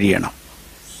നമുക്ക് കഴിയണം.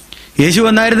 യേശു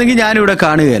വന്നായിരുന്നെങ്കിൽ ഞാനിവിടെ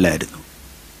കാണുകയില്ലായിരുന്നു.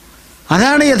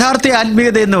 അതാണ് യഥാർത്ഥ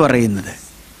ആത്മീയത എന്ന് പറയുന്നത്,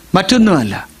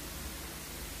 മറ്റൊന്നുമല്ല.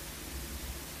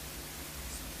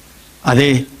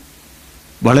 അതെ,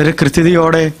 വളരെ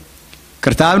കൃത്യതയോടെ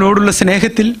കർത്താവിനോടുള്ള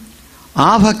സ്നേഹത്തിൽ, ആ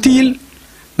ഭക്തിയിൽ,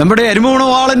 നമ്മുടെ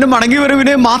അരുമോണവാളൻ്റെ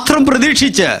മടങ്ങിവരവിനെ മാത്രം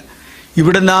പ്രതീക്ഷിച്ച്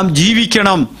ഇവിടെ നാം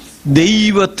ജീവിക്കണം.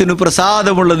 ദൈവത്തിന്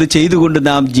പ്രസാദമുള്ളത് ചെയ്തുകൊണ്ട്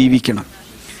നാം ജീവിക്കണം.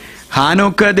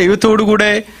 ഹാനോക്ക്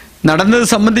ദൈവത്തോടുകൂടെ നടന്നത്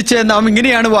സംബന്ധിച്ച് നാം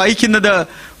ഇങ്ങനെയാണ് വായിക്കുന്നത്: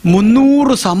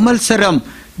 300 സംവത്സരം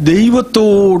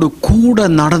ദൈവത്തോട് കൂടെ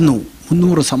നടന്നു.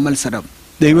 300 സംവത്സരം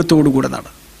ദൈവത്തോടു കൂടെ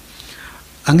നടന്നു.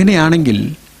 അങ്ങനെയാണെങ്കിൽ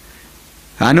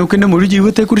ഹാനോക്കിൻ്റെ മുഴു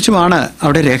ജീവിതത്തെക്കുറിച്ചുമാണ്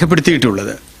അവിടെ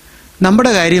രേഖപ്പെടുത്തിയിട്ടുള്ളത്.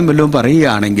 നമ്മുടെ കാര്യം വല്ലതും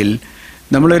പറയുകയാണെങ്കിൽ,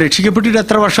 നമ്മൾ രക്ഷിക്കപ്പെട്ടിട്ട്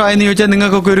എത്ര വർഷമായെന്ന് ചോദിച്ചാൽ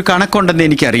നിങ്ങൾക്കൊക്കെ ഒരു കണക്കുണ്ടെന്ന്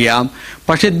എനിക്കറിയാം.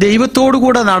 പക്ഷെ ദൈവത്തോടു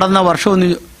കൂടെ നടന്ന വർഷമെന്ന്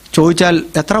ചോദിച്ചാൽ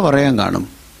എത്ര പറയാൻ കാണും?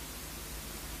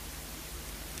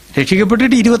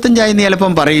 രക്ഷിക്കപ്പെട്ടിട്ട് 25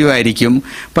 ചിലപ്പം പറയുമായിരിക്കും.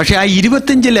 പക്ഷെ ആ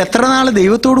 25-ൽ എത്ര നാൾ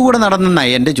ദൈവത്തോടു കൂടെ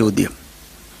നടന്നെന്നാണ് എൻ്റെ ചോദ്യം.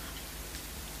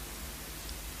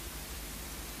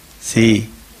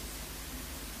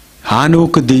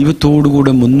 ഹാനോക്ക്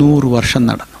ദൈവത്തോടുകൂടെ 300 വർഷം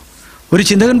നടന്നു. ഒരു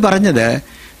ചിന്തകൻ പറഞ്ഞത്,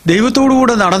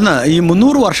 ദൈവത്തോടുകൂടെ നടന്ന് ഈ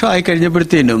 300 വർഷമായി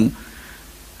കഴിഞ്ഞപ്പോഴത്തേനും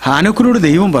ഹാനോക്കിനോട്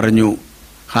ദൈവം പറഞ്ഞു,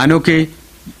 ഹാനോക്കെ,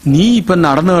 നീ ഇപ്പം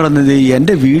നടന്നത്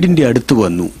എൻ്റെ വീടിൻ്റെ അടുത്ത്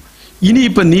വന്നു,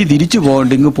 ഇനിയിപ്പം നീ തിരിച്ചു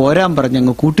പോകണ്ട, ഇങ്ങ് പോരാൻ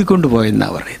പറഞ്ഞങ്ങ് കൂട്ടിക്കൊണ്ടു പോയെന്നാ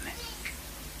പറയുന്നത്.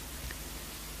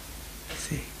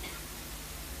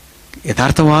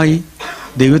 യഥാർത്ഥമായി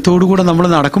ദൈവത്തോടുകൂടെ നമ്മൾ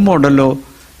നടക്കുമ്പോൾ ഉണ്ടല്ലോ,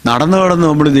 നടന്നു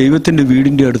നമ്മൾ ദൈവത്തിൻ്റെ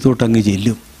വീടിൻ്റെ അടുത്തോട്ട് അങ്ങ്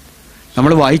ചെല്ലും.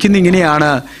 നമ്മൾ വായിക്കുന്ന ഇങ്ങനെയാണ്: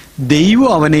 ദൈവം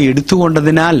അവനെ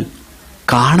എടുത്തുകൊണ്ടതിനാൽ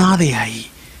കാണാതെയായി.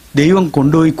 ദൈവം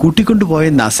കൊണ്ടുപോയി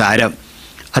കൂട്ടിക്കൊണ്ടുപോയെന്നാ സാരം.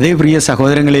 അതേ പ്രിയ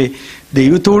സഹോദരങ്ങളെ,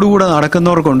 ദൈവത്തോടുകൂടെ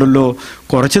നടക്കുന്നവർക്കുണ്ടല്ലോ,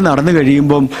 കുറച്ച് നടന്നു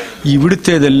കഴിയുമ്പം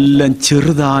ഇവിടുത്തേതെല്ലാം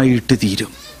ചെറുതായിട്ട്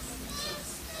തീരും.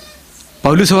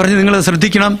 പൗലോസ് പറഞ്ഞ് നിങ്ങൾ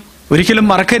ശ്രദ്ധിക്കണം, ഒരിക്കലും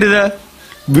മറക്കരുത്,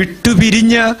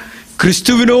 വിട്ടുപിരിഞ്ഞ്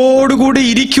ക്രിസ്തുവിനോടുകൂടി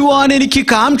ഇരിക്കുവാൻ എനിക്ക്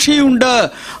കാംക്ഷയുണ്ട്,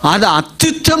 അത്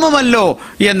അത്യുത്തമമല്ലോ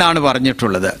എന്നാണ്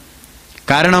പറഞ്ഞിട്ടുള്ളത്.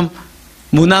 കാരണം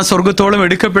 3-ാം സ്വർഗത്തോളം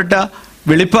എടുക്കപ്പെട്ട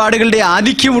വെളിപ്പാടുകളുടെ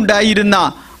ആധിക്യം ഉണ്ടായിരുന്ന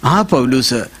ആ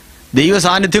പൗലോസ് ദൈവ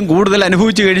സാന്നിധ്യം കൂടുതൽ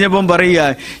അനുഭവിച്ചു കഴിഞ്ഞപ്പം പറയുക,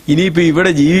 ഇനിയിപ്പോൾ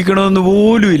ഇവിടെ ജീവിക്കണമെന്ന്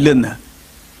പോലും ഇല്ലെന്ന്.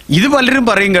 ഇത് പലരും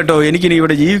പറയും കേട്ടോ, എനിക്കിനി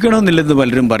ഇവിടെ ജീവിക്കണമെന്നില്ലെന്ന്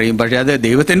പലരും പറയും. പക്ഷെ അത്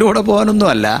ദൈവത്തിൻ്റെ കൂടെ പോകാനൊന്നും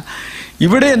അല്ല.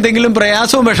 ഇവിടെ എന്തെങ്കിലും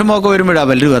പ്രയാസവും വിഷമമൊക്കെ വരുമ്പോഴാണ്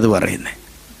പലരും അത് പറയുന്നത്.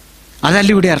 അതല്ല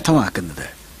ഇവിടെ അർത്ഥമാക്കുന്നത്.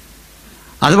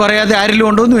 അത് പറയാതെ ആരെങ്കിലും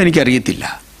ഉണ്ടോയെന്നും എനിക്കറിയത്തില്ല.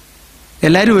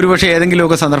 എല്ലാവരും ഒരുപക്ഷെ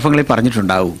ഏതെങ്കിലുമൊക്കെ സന്ദർഭങ്ങളിൽ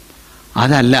പറഞ്ഞിട്ടുണ്ടാവും.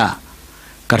 അതല്ല,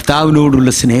 കർത്താവിനോടുള്ള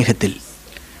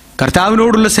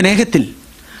സ്നേഹത്തിൽ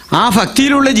ആ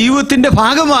ഭക്തിയിലുള്ള ജീവിതത്തിൻ്റെ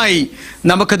ഭാഗമായി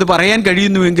നമുക്കത് പറയാൻ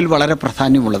കഴിയുന്നുവെങ്കിൽ വളരെ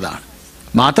പ്രാധാന്യമുള്ളതാണ്.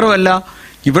 മാത്രമല്ല,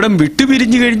 ഇവിടം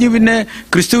വിട്ടുപിരിഞ്ഞു കഴിഞ്ഞ് പിന്നെ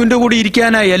ക്രിസ്തുവിൻ്റെ കൂടെ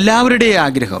ഇരിക്കാനായി എല്ലാവരുടെയും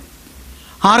ആഗ്രഹം.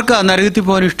 ആർക്കാ നരകത്തിൽ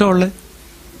പോകാൻ ഇഷ്ടമുള്ളത്?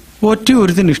 ഒറ്റ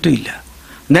ഒരുത്തിന് ഇഷ്ടമില്ല.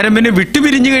 അന്നേരം പിന്നെ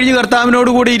വിട്ടുപിരിഞ്ഞു കഴിഞ്ഞ്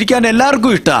കർത്താവിനോട് കൂടെ ഇരിക്കാൻ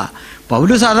എല്ലാവർക്കും ഇഷ്ടമാണ്.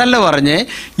 പൗലോസ് അതല്ല പറഞ്ഞേ,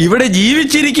 ഇവിടെ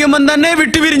ജീവിച്ചിരിക്കുമ്പം തന്നെ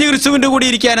വിട്ടുപിരിഞ്ഞ് ക്രിസ്തുവിൻ്റെ കൂടെ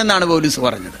ഇരിക്കാനെന്നാണ് പൗലോസ്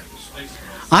പറഞ്ഞത്.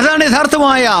 അതാണ്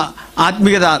യഥാർത്ഥമായ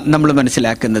ആത്മീയത നമ്മൾ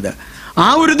മനസ്സിലാക്കുന്നത്. ആ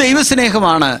ഒരു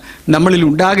ദൈവസ്നേഹമാണ് നമ്മളിൽ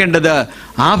ഉണ്ടാകേണ്ടത്.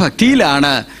 ആ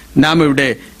ഭക്തിയിലാണ് നാം ഇവിടെ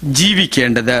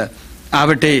ജീവിക്കേണ്ടത്.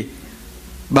 ആവട്ടെ,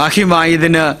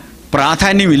 ബാഹ്യമായതിന്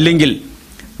പ്രാധാന്യമില്ലെങ്കിൽ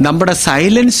നമ്മുടെ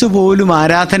സൈലൻസ് പോലും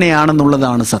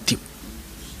ആരാധനയാണെന്നുള്ളതാണ് സത്യം.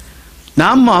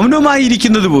 നാം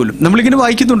മൗനമായിരിക്കുന്നത് പോലും, നമ്മളിങ്ങനെ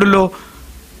വായിക്കുന്നുണ്ടല്ലോ,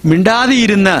 മിണ്ടാതെ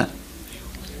ഇരുന്ന്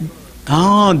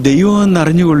ദൈവം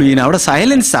എന്നറിഞ്ഞുകൊള്ളുകയും, അവിടെ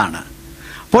സൈലൻസ് ആണ്.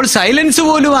 അപ്പോൾ സൈലൻസ്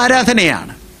പോലും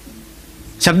ആരാധനയാണ്.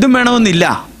 ശബ്ദം വേണമെന്നില്ല,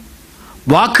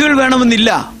 വാക്കുകൾ വേണമെന്നില്ല,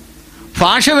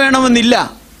 ഭാഷ വേണമെന്നില്ല,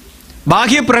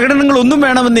 ബാഹ്യ പ്രകടനങ്ങളൊന്നും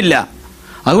വേണമെന്നില്ല.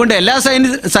 അതുകൊണ്ട് എല്ലാ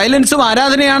സൈലൻസും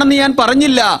ആരാധനയാണെന്ന് ഞാൻ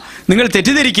പറഞ്ഞില്ല, നിങ്ങൾ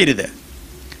തെറ്റിദ്ധരിക്കരുത്.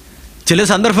 ചില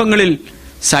സന്ദർഭങ്ങളിൽ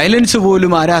സൈലൻസ്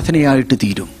പോലും ആരാധനയായിട്ട്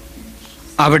തീരും.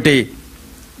 ആവട്ടെ,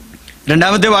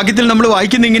 2-ാമത്തെ വാക്യത്തിൽ നമ്മൾ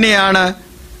വായിക്കുന്ന ഇങ്ങനെയാണ്: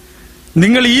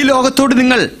 നിങ്ങൾ ഈ ലോകത്തോട്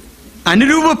നിങ്ങൾ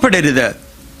അനുരൂപപ്പെടരുത്,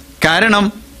 കാരണം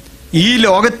ഈ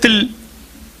ലോകത്തിൽ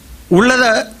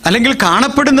ഉള്ളത് അല്ലെങ്കിൽ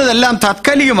കാണപ്പെടുന്നതെല്ലാം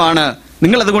താത്കാലികമാണ്.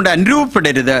 നിങ്ങൾ അതുകൊണ്ട്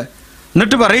അനുരൂപപ്പെടരുത്.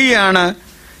 എന്നിട്ട് പറയുകയാണ്,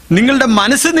 നിങ്ങളുടെ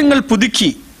മനസ്സ് നിങ്ങൾ പുതുക്കി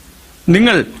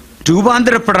നിങ്ങൾ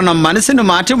രൂപാന്തരപ്പെടണം, മനസ്സിന്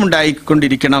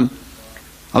മാറ്റമുണ്ടായിക്കൊണ്ടിരിക്കണം.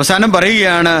 അവസാനം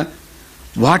പറയുകയാണ്,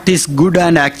 what is good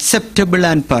and acceptable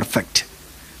and perfect.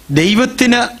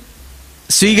 ദൈവത്തിന്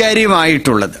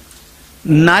സ്വീകാര്യമായിട്ടുള്ളത്,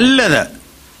 നല്ലത്.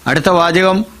 അടുത്ത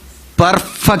വാചകം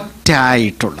പെർഫെക്റ്റ്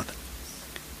ആയിട്ടുള്ളത്.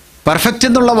 പെർഫെക്റ്റ്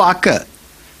എന്നുള്ള വാക്ക്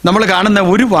നമ്മൾ കാണുന്ന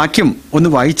ഒരു വാക്യം ഒന്ന്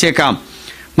വായിച്ചേക്കാം.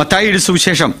 മത്തായിയുടെ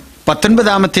സുവിശേഷം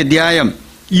 19-ാമത്തെ അധ്യായം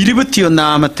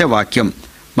 21-ാമത്തെ വാക്യം.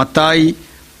 മത്തായി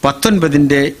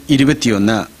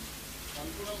 19:21.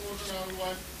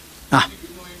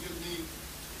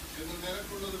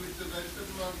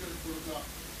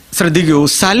 ശ്രദ്ധിക്കൂ,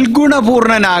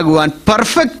 സൽഗുണപൂർണനാകുവാൻ,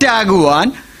 പെർഫെക്റ്റ് ആകുവാൻ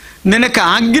നിനക്ക്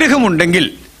ആഗ്രഹമുണ്ടെങ്കിൽ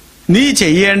നീ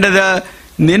ചെയ്യേണ്ടത്,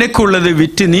 നിനക്കുള്ളത്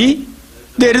വിറ്റ് നീ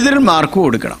ദരിദ്രന്മാർക്ക്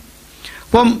കൊടുക്കണം.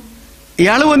 അപ്പം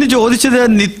ഇയാൾ വന്ന് ചോദിച്ചത്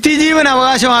നിത്യജീവൻ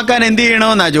അവകാശമാക്കാൻ എന്ത്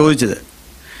ചെയ്യണമെന്നാണ് ചോദിച്ചത്.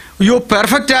 അയ്യോ,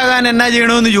 പെർഫെക്റ്റ് ആകാൻ എന്നാ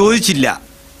ചെയ്യണമെന്ന് ചോദിച്ചില്ല.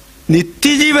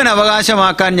 നിത്യജീവൻ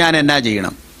അവകാശമാക്കാൻ ഞാൻ എന്നാ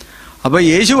ചെയ്യണം? അപ്പോൾ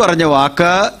യേശു പറഞ്ഞ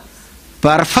വാക്ക്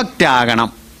പെർഫെക്റ്റ് ആകണം.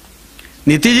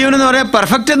 നിത്യജീവൻ എന്ന് പറയാൻ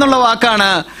പെർഫെക്റ്റ് എന്നുള്ള വാക്കാണ്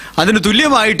അതിന്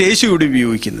തുല്യമായിട്ട് യേശു ഇവിടെ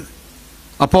ഉപയോഗിക്കുന്നത്.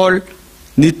 അപ്പോൾ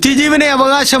നിത്യജീവനെ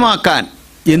അവകാശമാക്കാൻ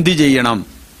എന്തു ചെയ്യണം?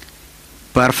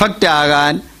 പെർഫെക്റ്റ്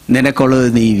ആകാൻ നിനക്കുള്ളത്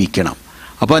നീ വിൽക്കണം.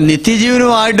 അപ്പോൾ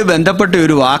നിത്യജീവനുമായിട്ട് ബന്ധപ്പെട്ട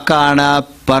ഒരു വാക്കാണ്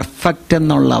പെർഫെക്റ്റ്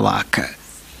എന്നുള്ള വാക്ക്,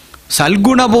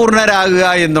 സൽഗുണപൂർണരാകുക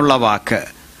എന്നുള്ള വാക്ക്.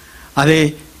 അതെ,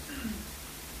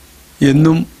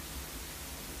 എന്നും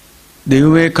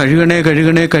ദൈവമേ കഴുകണേ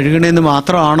കഴുകണേ കഴുകണേ എന്ന്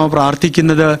മാത്രമാണോ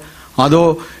പ്രാർത്ഥിക്കുന്നത്? അതോ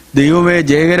ദൈവമേ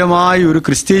ജയകരമായ ഒരു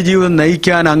ക്രിസ്തീയ ജീവിതം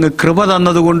നയിക്കാൻ അങ്ങ് കൃപ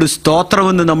തന്നതുകൊണ്ട്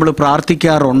സ്തോത്രമെന്ന് നമ്മൾ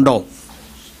പ്രാർത്ഥിക്കാറുണ്ടോ?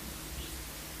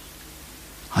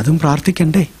 അതും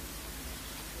പ്രാർത്ഥിക്കണ്ടേ?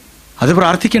 അത്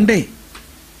പ്രാർത്ഥിക്കണ്ടേ?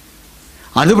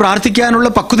 അത് പ്രാർത്ഥിക്കാനുള്ള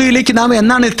പക്വതയിലേക്ക് നാം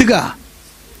എന്നാണ് എത്തുക?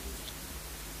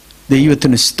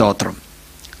 ദൈവത്തിന് സ്തോത്രം.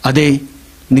 അതെ,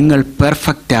 നിങ്ങൾ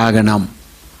പെർഫെക്റ്റ് ആകണം,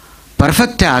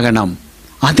 പെർഫെക്റ്റ് ആകണം.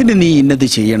 അതിന് നീ ഇന്നത്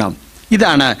ചെയ്യണം.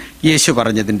 ഇതാണ് യേശു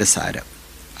പറഞ്ഞതിൻ്റെ സാരം.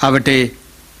 ആവട്ടെ,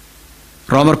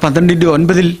 റോമർ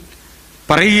 12:9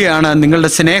 പറയുകയാണ്, നിങ്ങളുടെ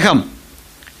സ്നേഹം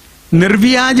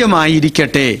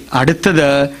നിർവ്യാജമായിരിക്കട്ടെ. അടുത്തത്,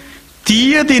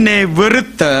 തീയതിനെ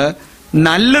വെറുത്ത്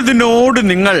നല്ലതിനോട്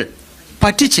നിങ്ങൾ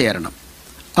പറ്റിച്ചേരണം.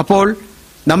 അപ്പോൾ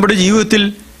നമ്മുടെ ജീവിതത്തിൽ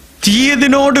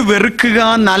തീയതിനോട് വെറുക്കുക,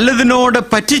 നല്ലതിനോട്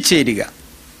പറ്റിച്ചേരുക.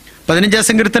 15-ാം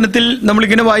സങ്കീർത്തനത്തിൽ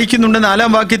നമ്മളിങ്ങനെ വായിക്കുന്നുണ്ട്,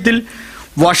 4-ാം വാക്യത്തിൽ,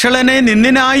 വഷളനെ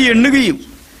നിന്ദിനായി എണ്ണുകയും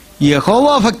യഹോവ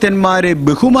ഭക്തന്മാരെ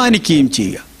ബഹുമാനിക്കുകയും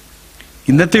ചെയ്യുക.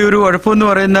 ഇന്നത്തെ ഒരു കുഴപ്പമെന്ന്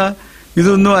പറയുന്ന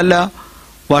ഇതൊന്നും അല്ല.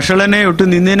 വഷളനെ ഒട്ട്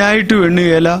നിന്ദിനായിട്ടും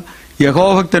എണ്ണുകയില്ല, യഹോവ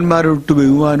ഭക്തന്മാരൊട്ട്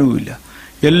ബഹുമാനവും ഇല്ല.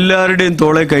 എല്ലാവരുടെയും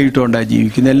തോളെ കൈയിട്ടുകൊണ്ടാണ്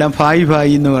ജീവിക്കുന്നത്. എല്ലാം ഭായി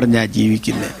ഭായി എന്ന് പറഞ്ഞാൽ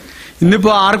ജീവിക്കുന്നത്.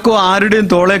 ഇന്നിപ്പോൾ ആർക്കും ആരുടെയും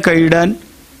തോളെ കൈയിടാൻ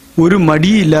ഒരു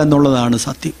മടിയില്ല എന്നുള്ളതാണ്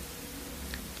സത്യം.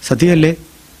 സത്യമല്ലേ?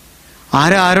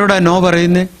 ആരോടാ നോ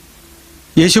പറയുന്നേ?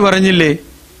 യേശു പറഞ്ഞില്ലേ,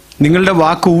 നിങ്ങളുടെ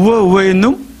വാക്ക് ഉവ്വ ഉവ്വ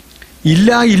എന്നും ഇല്ല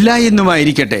ഇല്ല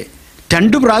എന്നുമായിരിക്കട്ടെ.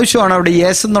 2 പ്രാവശ്യമാണ് അവിടെ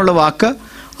യേസ് എന്നുള്ള വാക്ക്,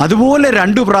 അതുപോലെ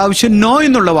 2 പ്രാവശ്യം നോ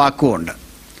എന്നുള്ള വാക്കുമുണ്ട്.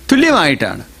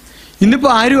 തുല്യമായിട്ടാണ്.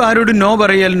 ഇന്നിപ്പോൾ ആരോട് നോ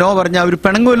പറഞ്ഞാൽ അവർ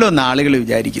പിണങ്ങുമല്ലോ എന്ന് ആളുകൾ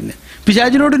വിചാരിക്കുന്നത്.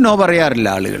 പിശാചിനോട് നോ പറയാറില്ല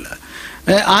ആളുകൾ,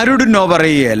 ആരോടും നോ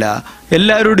പറയുകയല്ല,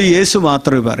 എല്ലാവരോടും യേശു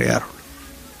മാത്രമേ പറയാറുള്ളൂ.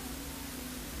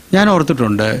 ഞാൻ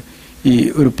ഓർത്തിട്ടുണ്ട്, ഈ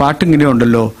ഒരു പാട്ടിങ്ങനെ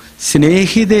ഉണ്ടല്ലോ,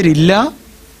 സ്നേഹിതരില്ല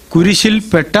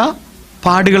കുരിശിൽപ്പെട്ട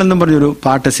പാടുകളെന്നും പറഞ്ഞൊരു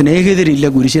പാട്ട്. സ്നേഹിതരില്ല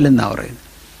കുരിശിലെന്നാണ് പറയുന്നത്.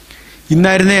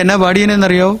 ഇന്നായിരുന്നേ എന്നാ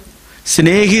പാടിയനെന്നറിയോ?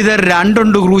 സ്നേഹിതർ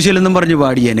 2 ക്രൂശിലെന്നും പറഞ്ഞ്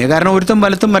പാടിയേനെ. കാരണം ഒരുത്തം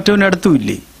വലത്തും മറ്റവനടുത്തും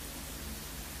ഇല്ലേ.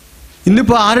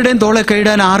 ഇന്നിപ്പോൾ ആരുടെയും തോളെ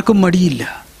കൈയിടാൻ ആർക്കും മടിയില്ല.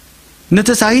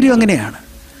 ഇന്നത്തെ സാഹചര്യം അങ്ങനെയാണ്.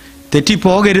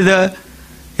 തെറ്റിപ്പോകരുത്,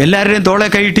 എല്ലാവരുടെയും തോളെ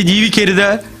കൈയിട്ട് ജീവിക്കരുത്,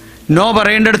 നോ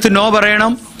പറയേണ്ടടുത്ത് നോ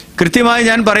പറയണം. കൃത്യമായി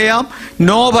ഞാൻ പറയാം,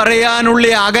 നോ പറയാനുള്ള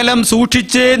അകലം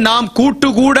സൂക്ഷിച്ച് നാം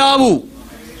കൂട്ടുകൂടാവൂ.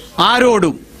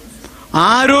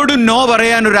 ആരോടും നോ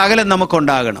പറയാൻ ഒരു അകലം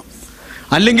നമുക്കുണ്ടാകണം.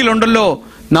 അല്ലെങ്കിൽ ഉണ്ടല്ലോ,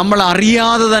 നമ്മൾ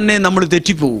അറിയാതെ തന്നെ നമ്മൾ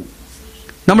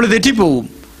തെറ്റിപ്പോവും.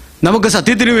 നമുക്ക്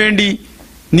സത്യത്തിന് വേണ്ടി,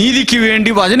 നീതിക്ക് വേണ്ടി,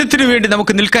 വചനത്തിന് വേണ്ടി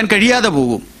നമുക്ക് നിൽക്കാൻ കഴിയാതെ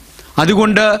പോകും.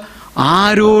 അതുകൊണ്ട്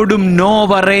ആരോടും നോ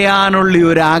പറയാനുള്ള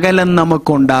ഒരു അകലം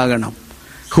നമുക്കുണ്ടാകണം.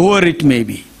 ഹൂവർ ഇറ്റ് മേ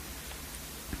ബി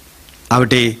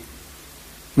ആവട്ടെ.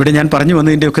 ഇവിടെ ഞാൻ പറഞ്ഞു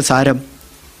വന്നതിൻ്റെയൊക്കെ സാരം,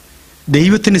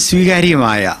 ദൈവത്തിന്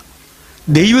സ്വീകാര്യമായ,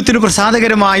 ദൈവത്തിന്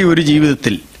പ്രസാദകരമായ ഒരു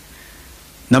ജീവിതത്തിൽ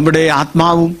നമ്മുടെ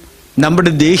ആത്മാവും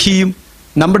നമ്മുടെ ദേഹിയും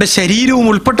നമ്മുടെ ശരീരവും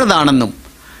ഉൾപ്പെട്ടതാണെന്നും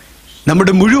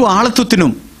നമ്മുടെ മുഴുവൻ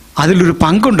ആളത്വത്തിനും അതിലൊരു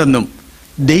പങ്കുണ്ടെന്നും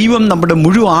ദൈവം നമ്മുടെ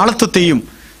മുഴുവൻ ആളത്വത്തെയും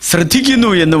ശ്രദ്ധിക്കുന്നു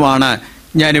എന്നുമാണ്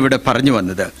ഞാനിവിടെ പറഞ്ഞു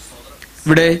വന്നത്.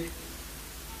 ഇവിടെ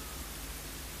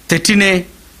തെറ്റിനെ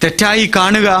തെറ്റായി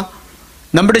കാണുക,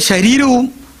 നമ്മുടെ ശരീരവും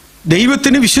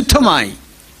ദൈവത്തിന് വിശുദ്ധമായി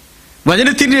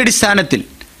വചനത്തിൻ്റെ അടിസ്ഥാനത്തിൽ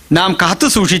നാം കാത്തു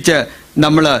സൂക്ഷിച്ച്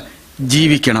നമ്മൾ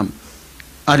ജീവിക്കണം.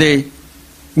 അതെ,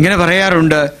 ഇങ്ങനെ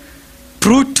പറയാറുണ്ട്,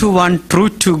 true to one, true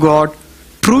to God,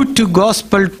 true to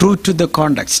gospel, true to the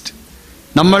context.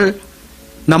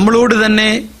 നമ്മളോട് തന്നെ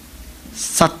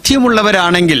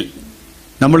സത്യമുള്ളവരാണെങ്കിൽ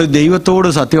നമ്മൾ ദൈവത്തോട്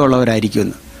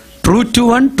സത്യമുള്ളവരായിരിക്കുന്നു. True to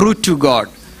one, true to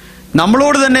God.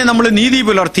 നമ്മളോട് തന്നെ നമ്മൾ നീതി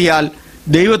പുലർത്തിയാൽ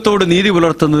ദൈവത്തോട് നീതി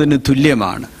പുലർത്തുന്നതിന്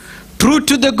തുല്യമാണ്. True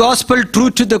to the gospel, true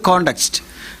to the context.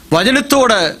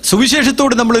 വചനത്തോട്,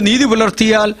 സുവിശേഷത്തോട് നമ്മൾ നീതി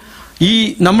പുലർത്തിയാൽ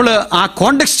നമ്മൾ ആ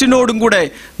കോണ്ടെക്സ്റ്റിനോടും കൂടെ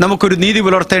നമുക്കൊരു നീതി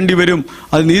പുലർത്തേണ്ടി വരും.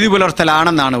 അത് നീതി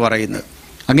പുലർത്തലാണെന്നാണ് പറയുന്നത്.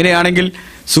 അങ്ങനെയാണെങ്കിൽ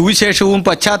സുവിശേഷവും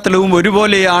പശ്ചാത്തലവും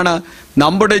ഒരുപോലെയാണ്.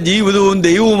 നമ്മുടെ ജീവിതവും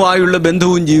ദൈവവുമായുള്ള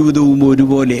ബന്ധവും ജീവിതവും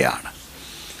ഒരുപോലെയാണ്.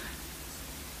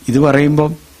 ഇത്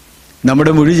പറയുമ്പം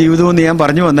നമ്മുടെ മുഴുവൻ ജീവിതവും ഞാൻ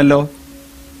പറഞ്ഞു വന്നല്ലോ.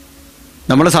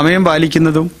 നമ്മൾ സമയം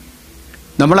പാലിക്കുന്നതും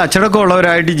നമ്മൾ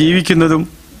അച്ചടക്കമുള്ളവരായിട്ട് ജീവിക്കുന്നതും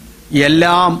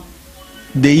എല്ലാം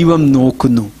ദൈവം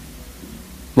നോക്കുന്നു.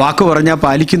 വാക്ക് പറഞ്ഞാൽ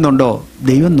പാലിക്കുന്നുണ്ടോ?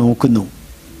 ദൈവം നോക്കുന്നു.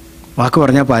 വാക്ക്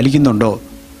പറഞ്ഞാൽ പാലിക്കുന്നുണ്ടോ?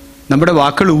 നമ്മുടെ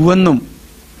വാക്കുകൾ ഉവ്വെന്നും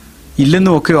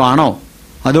ഇല്ലെന്നും ഒക്കെ ആണോ?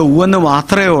 അതോ ഉവ്വെന്ന്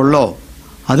മാത്രമേ ഉള്ളോ?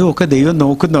 അതുമൊക്കെ ദൈവം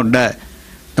നോക്കുന്നുണ്ട്.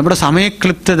 നമ്മുടെ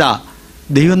സമയക്ലിപ്തത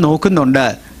ദൈവം നോക്കുന്നുണ്ട്.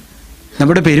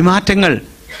 നമ്മുടെ പെരുമാറ്റങ്ങൾ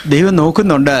ദൈവം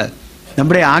നോക്കുന്നുണ്ട്.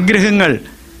 നമ്മുടെ ആഗ്രഹങ്ങൾ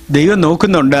ദൈവം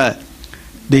നോക്കുന്നുണ്ട്.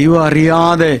 ദൈവം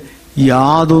അറിയാതെ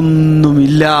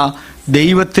യാതൊന്നുമില്ല,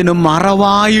 ദൈവത്തിന്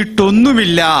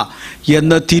മറവായിട്ടൊന്നുമില്ല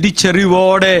എന്ന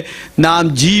തിരിച്ചറിവോടെ നാം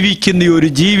ജീവിക്കുന്ന ഒരു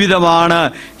ജീവിതമാണ്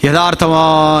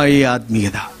യഥാർത്ഥമായ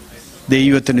ആത്മീയത.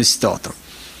 ദൈവത്തിന് സ്തോത്രം.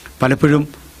 പലപ്പോഴും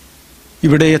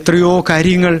ഇവിടെ എത്രയോ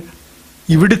കാര്യങ്ങൾ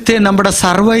ഇവിടുത്തെ നമ്മുടെ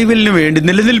സർവൈവലിന് വേണ്ടി,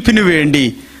 നിലനിൽപ്പിന് വേണ്ടി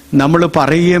നമ്മൾ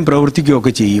പറയുകയും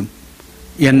പ്രവർത്തിക്കുകയൊക്കെ ചെയ്യും.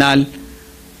 എന്നാൽ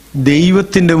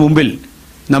ദൈവത്തിൻ്റെ മുമ്പിൽ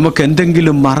നമുക്ക്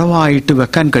എന്തെങ്കിലും മറവായിട്ട്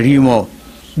വെക്കാൻ കഴിയുമോ?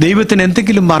 ദൈവത്തിന്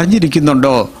എന്തെങ്കിലും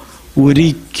മറഞ്ഞിരിക്കുന്നുണ്ടോ?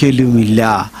 ഒരിക്കലുമില്ല.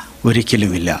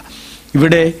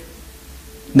 ഇവിടെ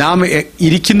നാം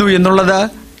ഇരിക്കുന്നു എന്നുള്ളത്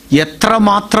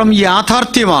എത്രമാത്രം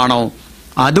യാഥാർത്ഥ്യമാണോ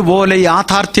അതുപോലെ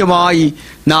യാഥാർത്ഥ്യമായി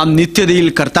നാം നിത്യതയിൽ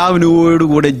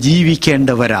കർത്താവിനോടുകൂടെ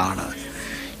ജീവിക്കേണ്ടവരാണ്.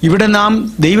 ഇവിടെ നാം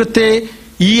ദൈവത്തെ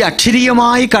ഈ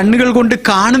അക്ഷരീയമായി കണ്ണുകൾ കൊണ്ട്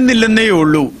കാണുന്നില്ലെന്നേ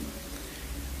ഉള്ളൂ.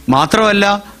 മാത്രമല്ല,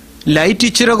 ലൈറ്റ്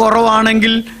ഇച്ചിരി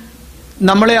കുറവാണെങ്കിൽ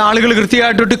നമ്മളെ ആളുകൾ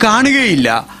കൃത്യമായിട്ടൊട്ട് കാണുകയില്ല.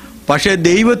 പക്ഷെ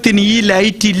ദൈവത്തിന് ഈ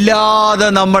ലൈറ്റ് ഇല്ലാതെ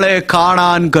നമ്മളെ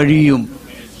കാണാൻ കഴിയും.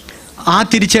 ആ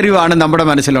തിരിച്ചറിവാണ് നമ്മുടെ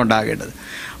മനസ്സിലുണ്ടാകേണ്ടത്.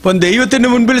 അപ്പം ദൈവത്തിന്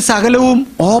മുൻപിൽ സകലവും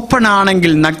ഓപ്പൺ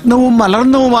ആണെങ്കിൽ, നഗ്നവും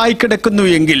മലർന്നവുമായി കിടക്കുന്നു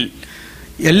എങ്കിൽ,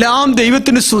 എല്ലാം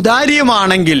ദൈവത്തിന്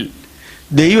സുതാര്യമാണെങ്കിൽ,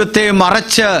 ദൈവത്തെ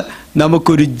മറച്ച്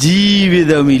നമുക്കൊരു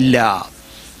ജീവിതമില്ല.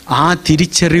 ആ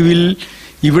തിരിച്ചറിവിൽ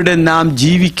ഇവിടെ നാം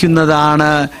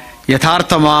ജീവിക്കുന്നതാണ്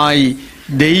യഥാർത്ഥമായി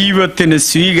ദൈവത്തിന്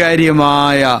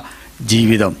സ്വീകാര്യമായ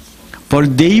ജീവിതം. അപ്പോൾ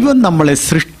ദൈവം നമ്മളെ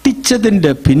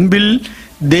സൃഷ്ടിച്ചതിൻ്റെ പിൻപിൽ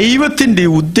ദൈവത്തിൻ്റെ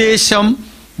ഉദ്ദേശം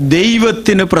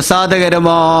ദൈവത്തിന്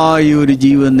പ്രസാദകരമായ ഒരു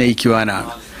ജീവിതം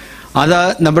നയിക്കുവാനാണ്. അത്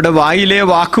നമ്മുടെ വായിലെ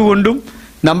വാക്കുകൊണ്ടും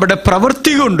നമ്മുടെ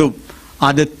പ്രവൃത്തി കൊണ്ടും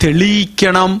അത്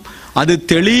തെളിയിക്കണം. അത്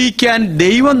തെളിയിക്കാൻ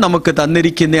ദൈവം നമുക്ക്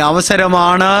തന്നിരിക്കുന്ന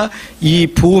അവസരമാണ് ഈ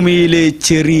ഭൂമിയിലെ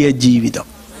ചെറിയ ജീവിതം.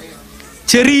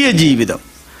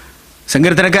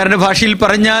 സങ്കീർത്തനക്കാരന്റെ ഭാഷയിൽ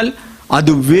പറഞ്ഞാൽ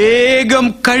അത് വേഗം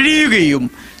കഴിയുകയും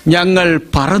ഞങ്ങൾ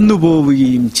പറന്നു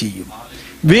പോവുകയും ചെയ്യും.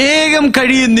 വേഗം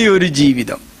കഴിയുന്ന ഒരു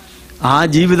ജീവിതം. ആ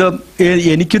ജീവിതം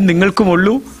എനിക്കും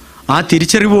നിങ്ങൾക്കുമുള്ളൂ. ആ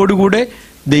തിരിച്ചറിവോടുകൂടെ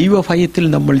ദൈവഭയത്തിൽ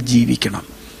നമ്മൾ ജീവിക്കണം.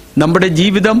 നമ്മുടെ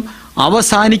ജീവിതം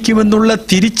അവസാനിക്കുമെന്നുള്ള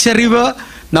തിരിച്ചറിവ്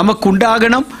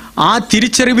നമുക്കുണ്ടാകണം. ആ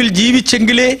തിരിച്ചറിവിൽ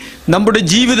ജീവിച്ചെങ്കിലേ നമ്മുടെ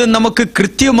ജീവിതം നമുക്ക്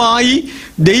കൃത്യമായി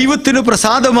ദൈവത്തിന്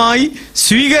പ്രസാദമായി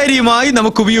സ്വീകാര്യമായി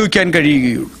നമുക്ക് ഉപയോഗിക്കാൻ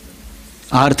കഴിയുകയുള്ളൂ.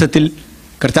 ആ അർത്ഥത്തിൽ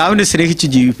കർത്താവിനെ സ്നേഹിച്ച്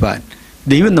ജീവിപ്പാൻ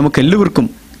ദൈവം നമുക്കെല്ലാവർക്കും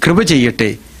കൃപ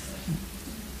ചെയ്യട്ടെ.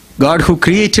 God who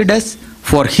created us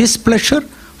for His pleasure,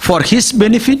 for His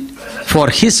benefit, for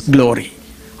His glory.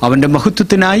 അവൻ്റെ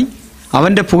മഹത്വത്തിനായി,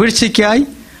 അവൻ്റെ പുകഴ്ചയ്ക്കായി,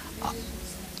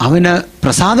 അവന്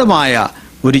പ്രസാദമായ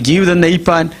ഒരു ജീവിതം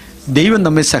നയിപ്പാൻ ദൈവം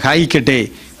നമ്മെ സഹായിക്കട്ടെ.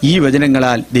 ഈ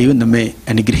വചനങ്ങളാൽ ദൈവം നമ്മെ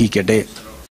അനുഗ്രഹിക്കട്ടെ.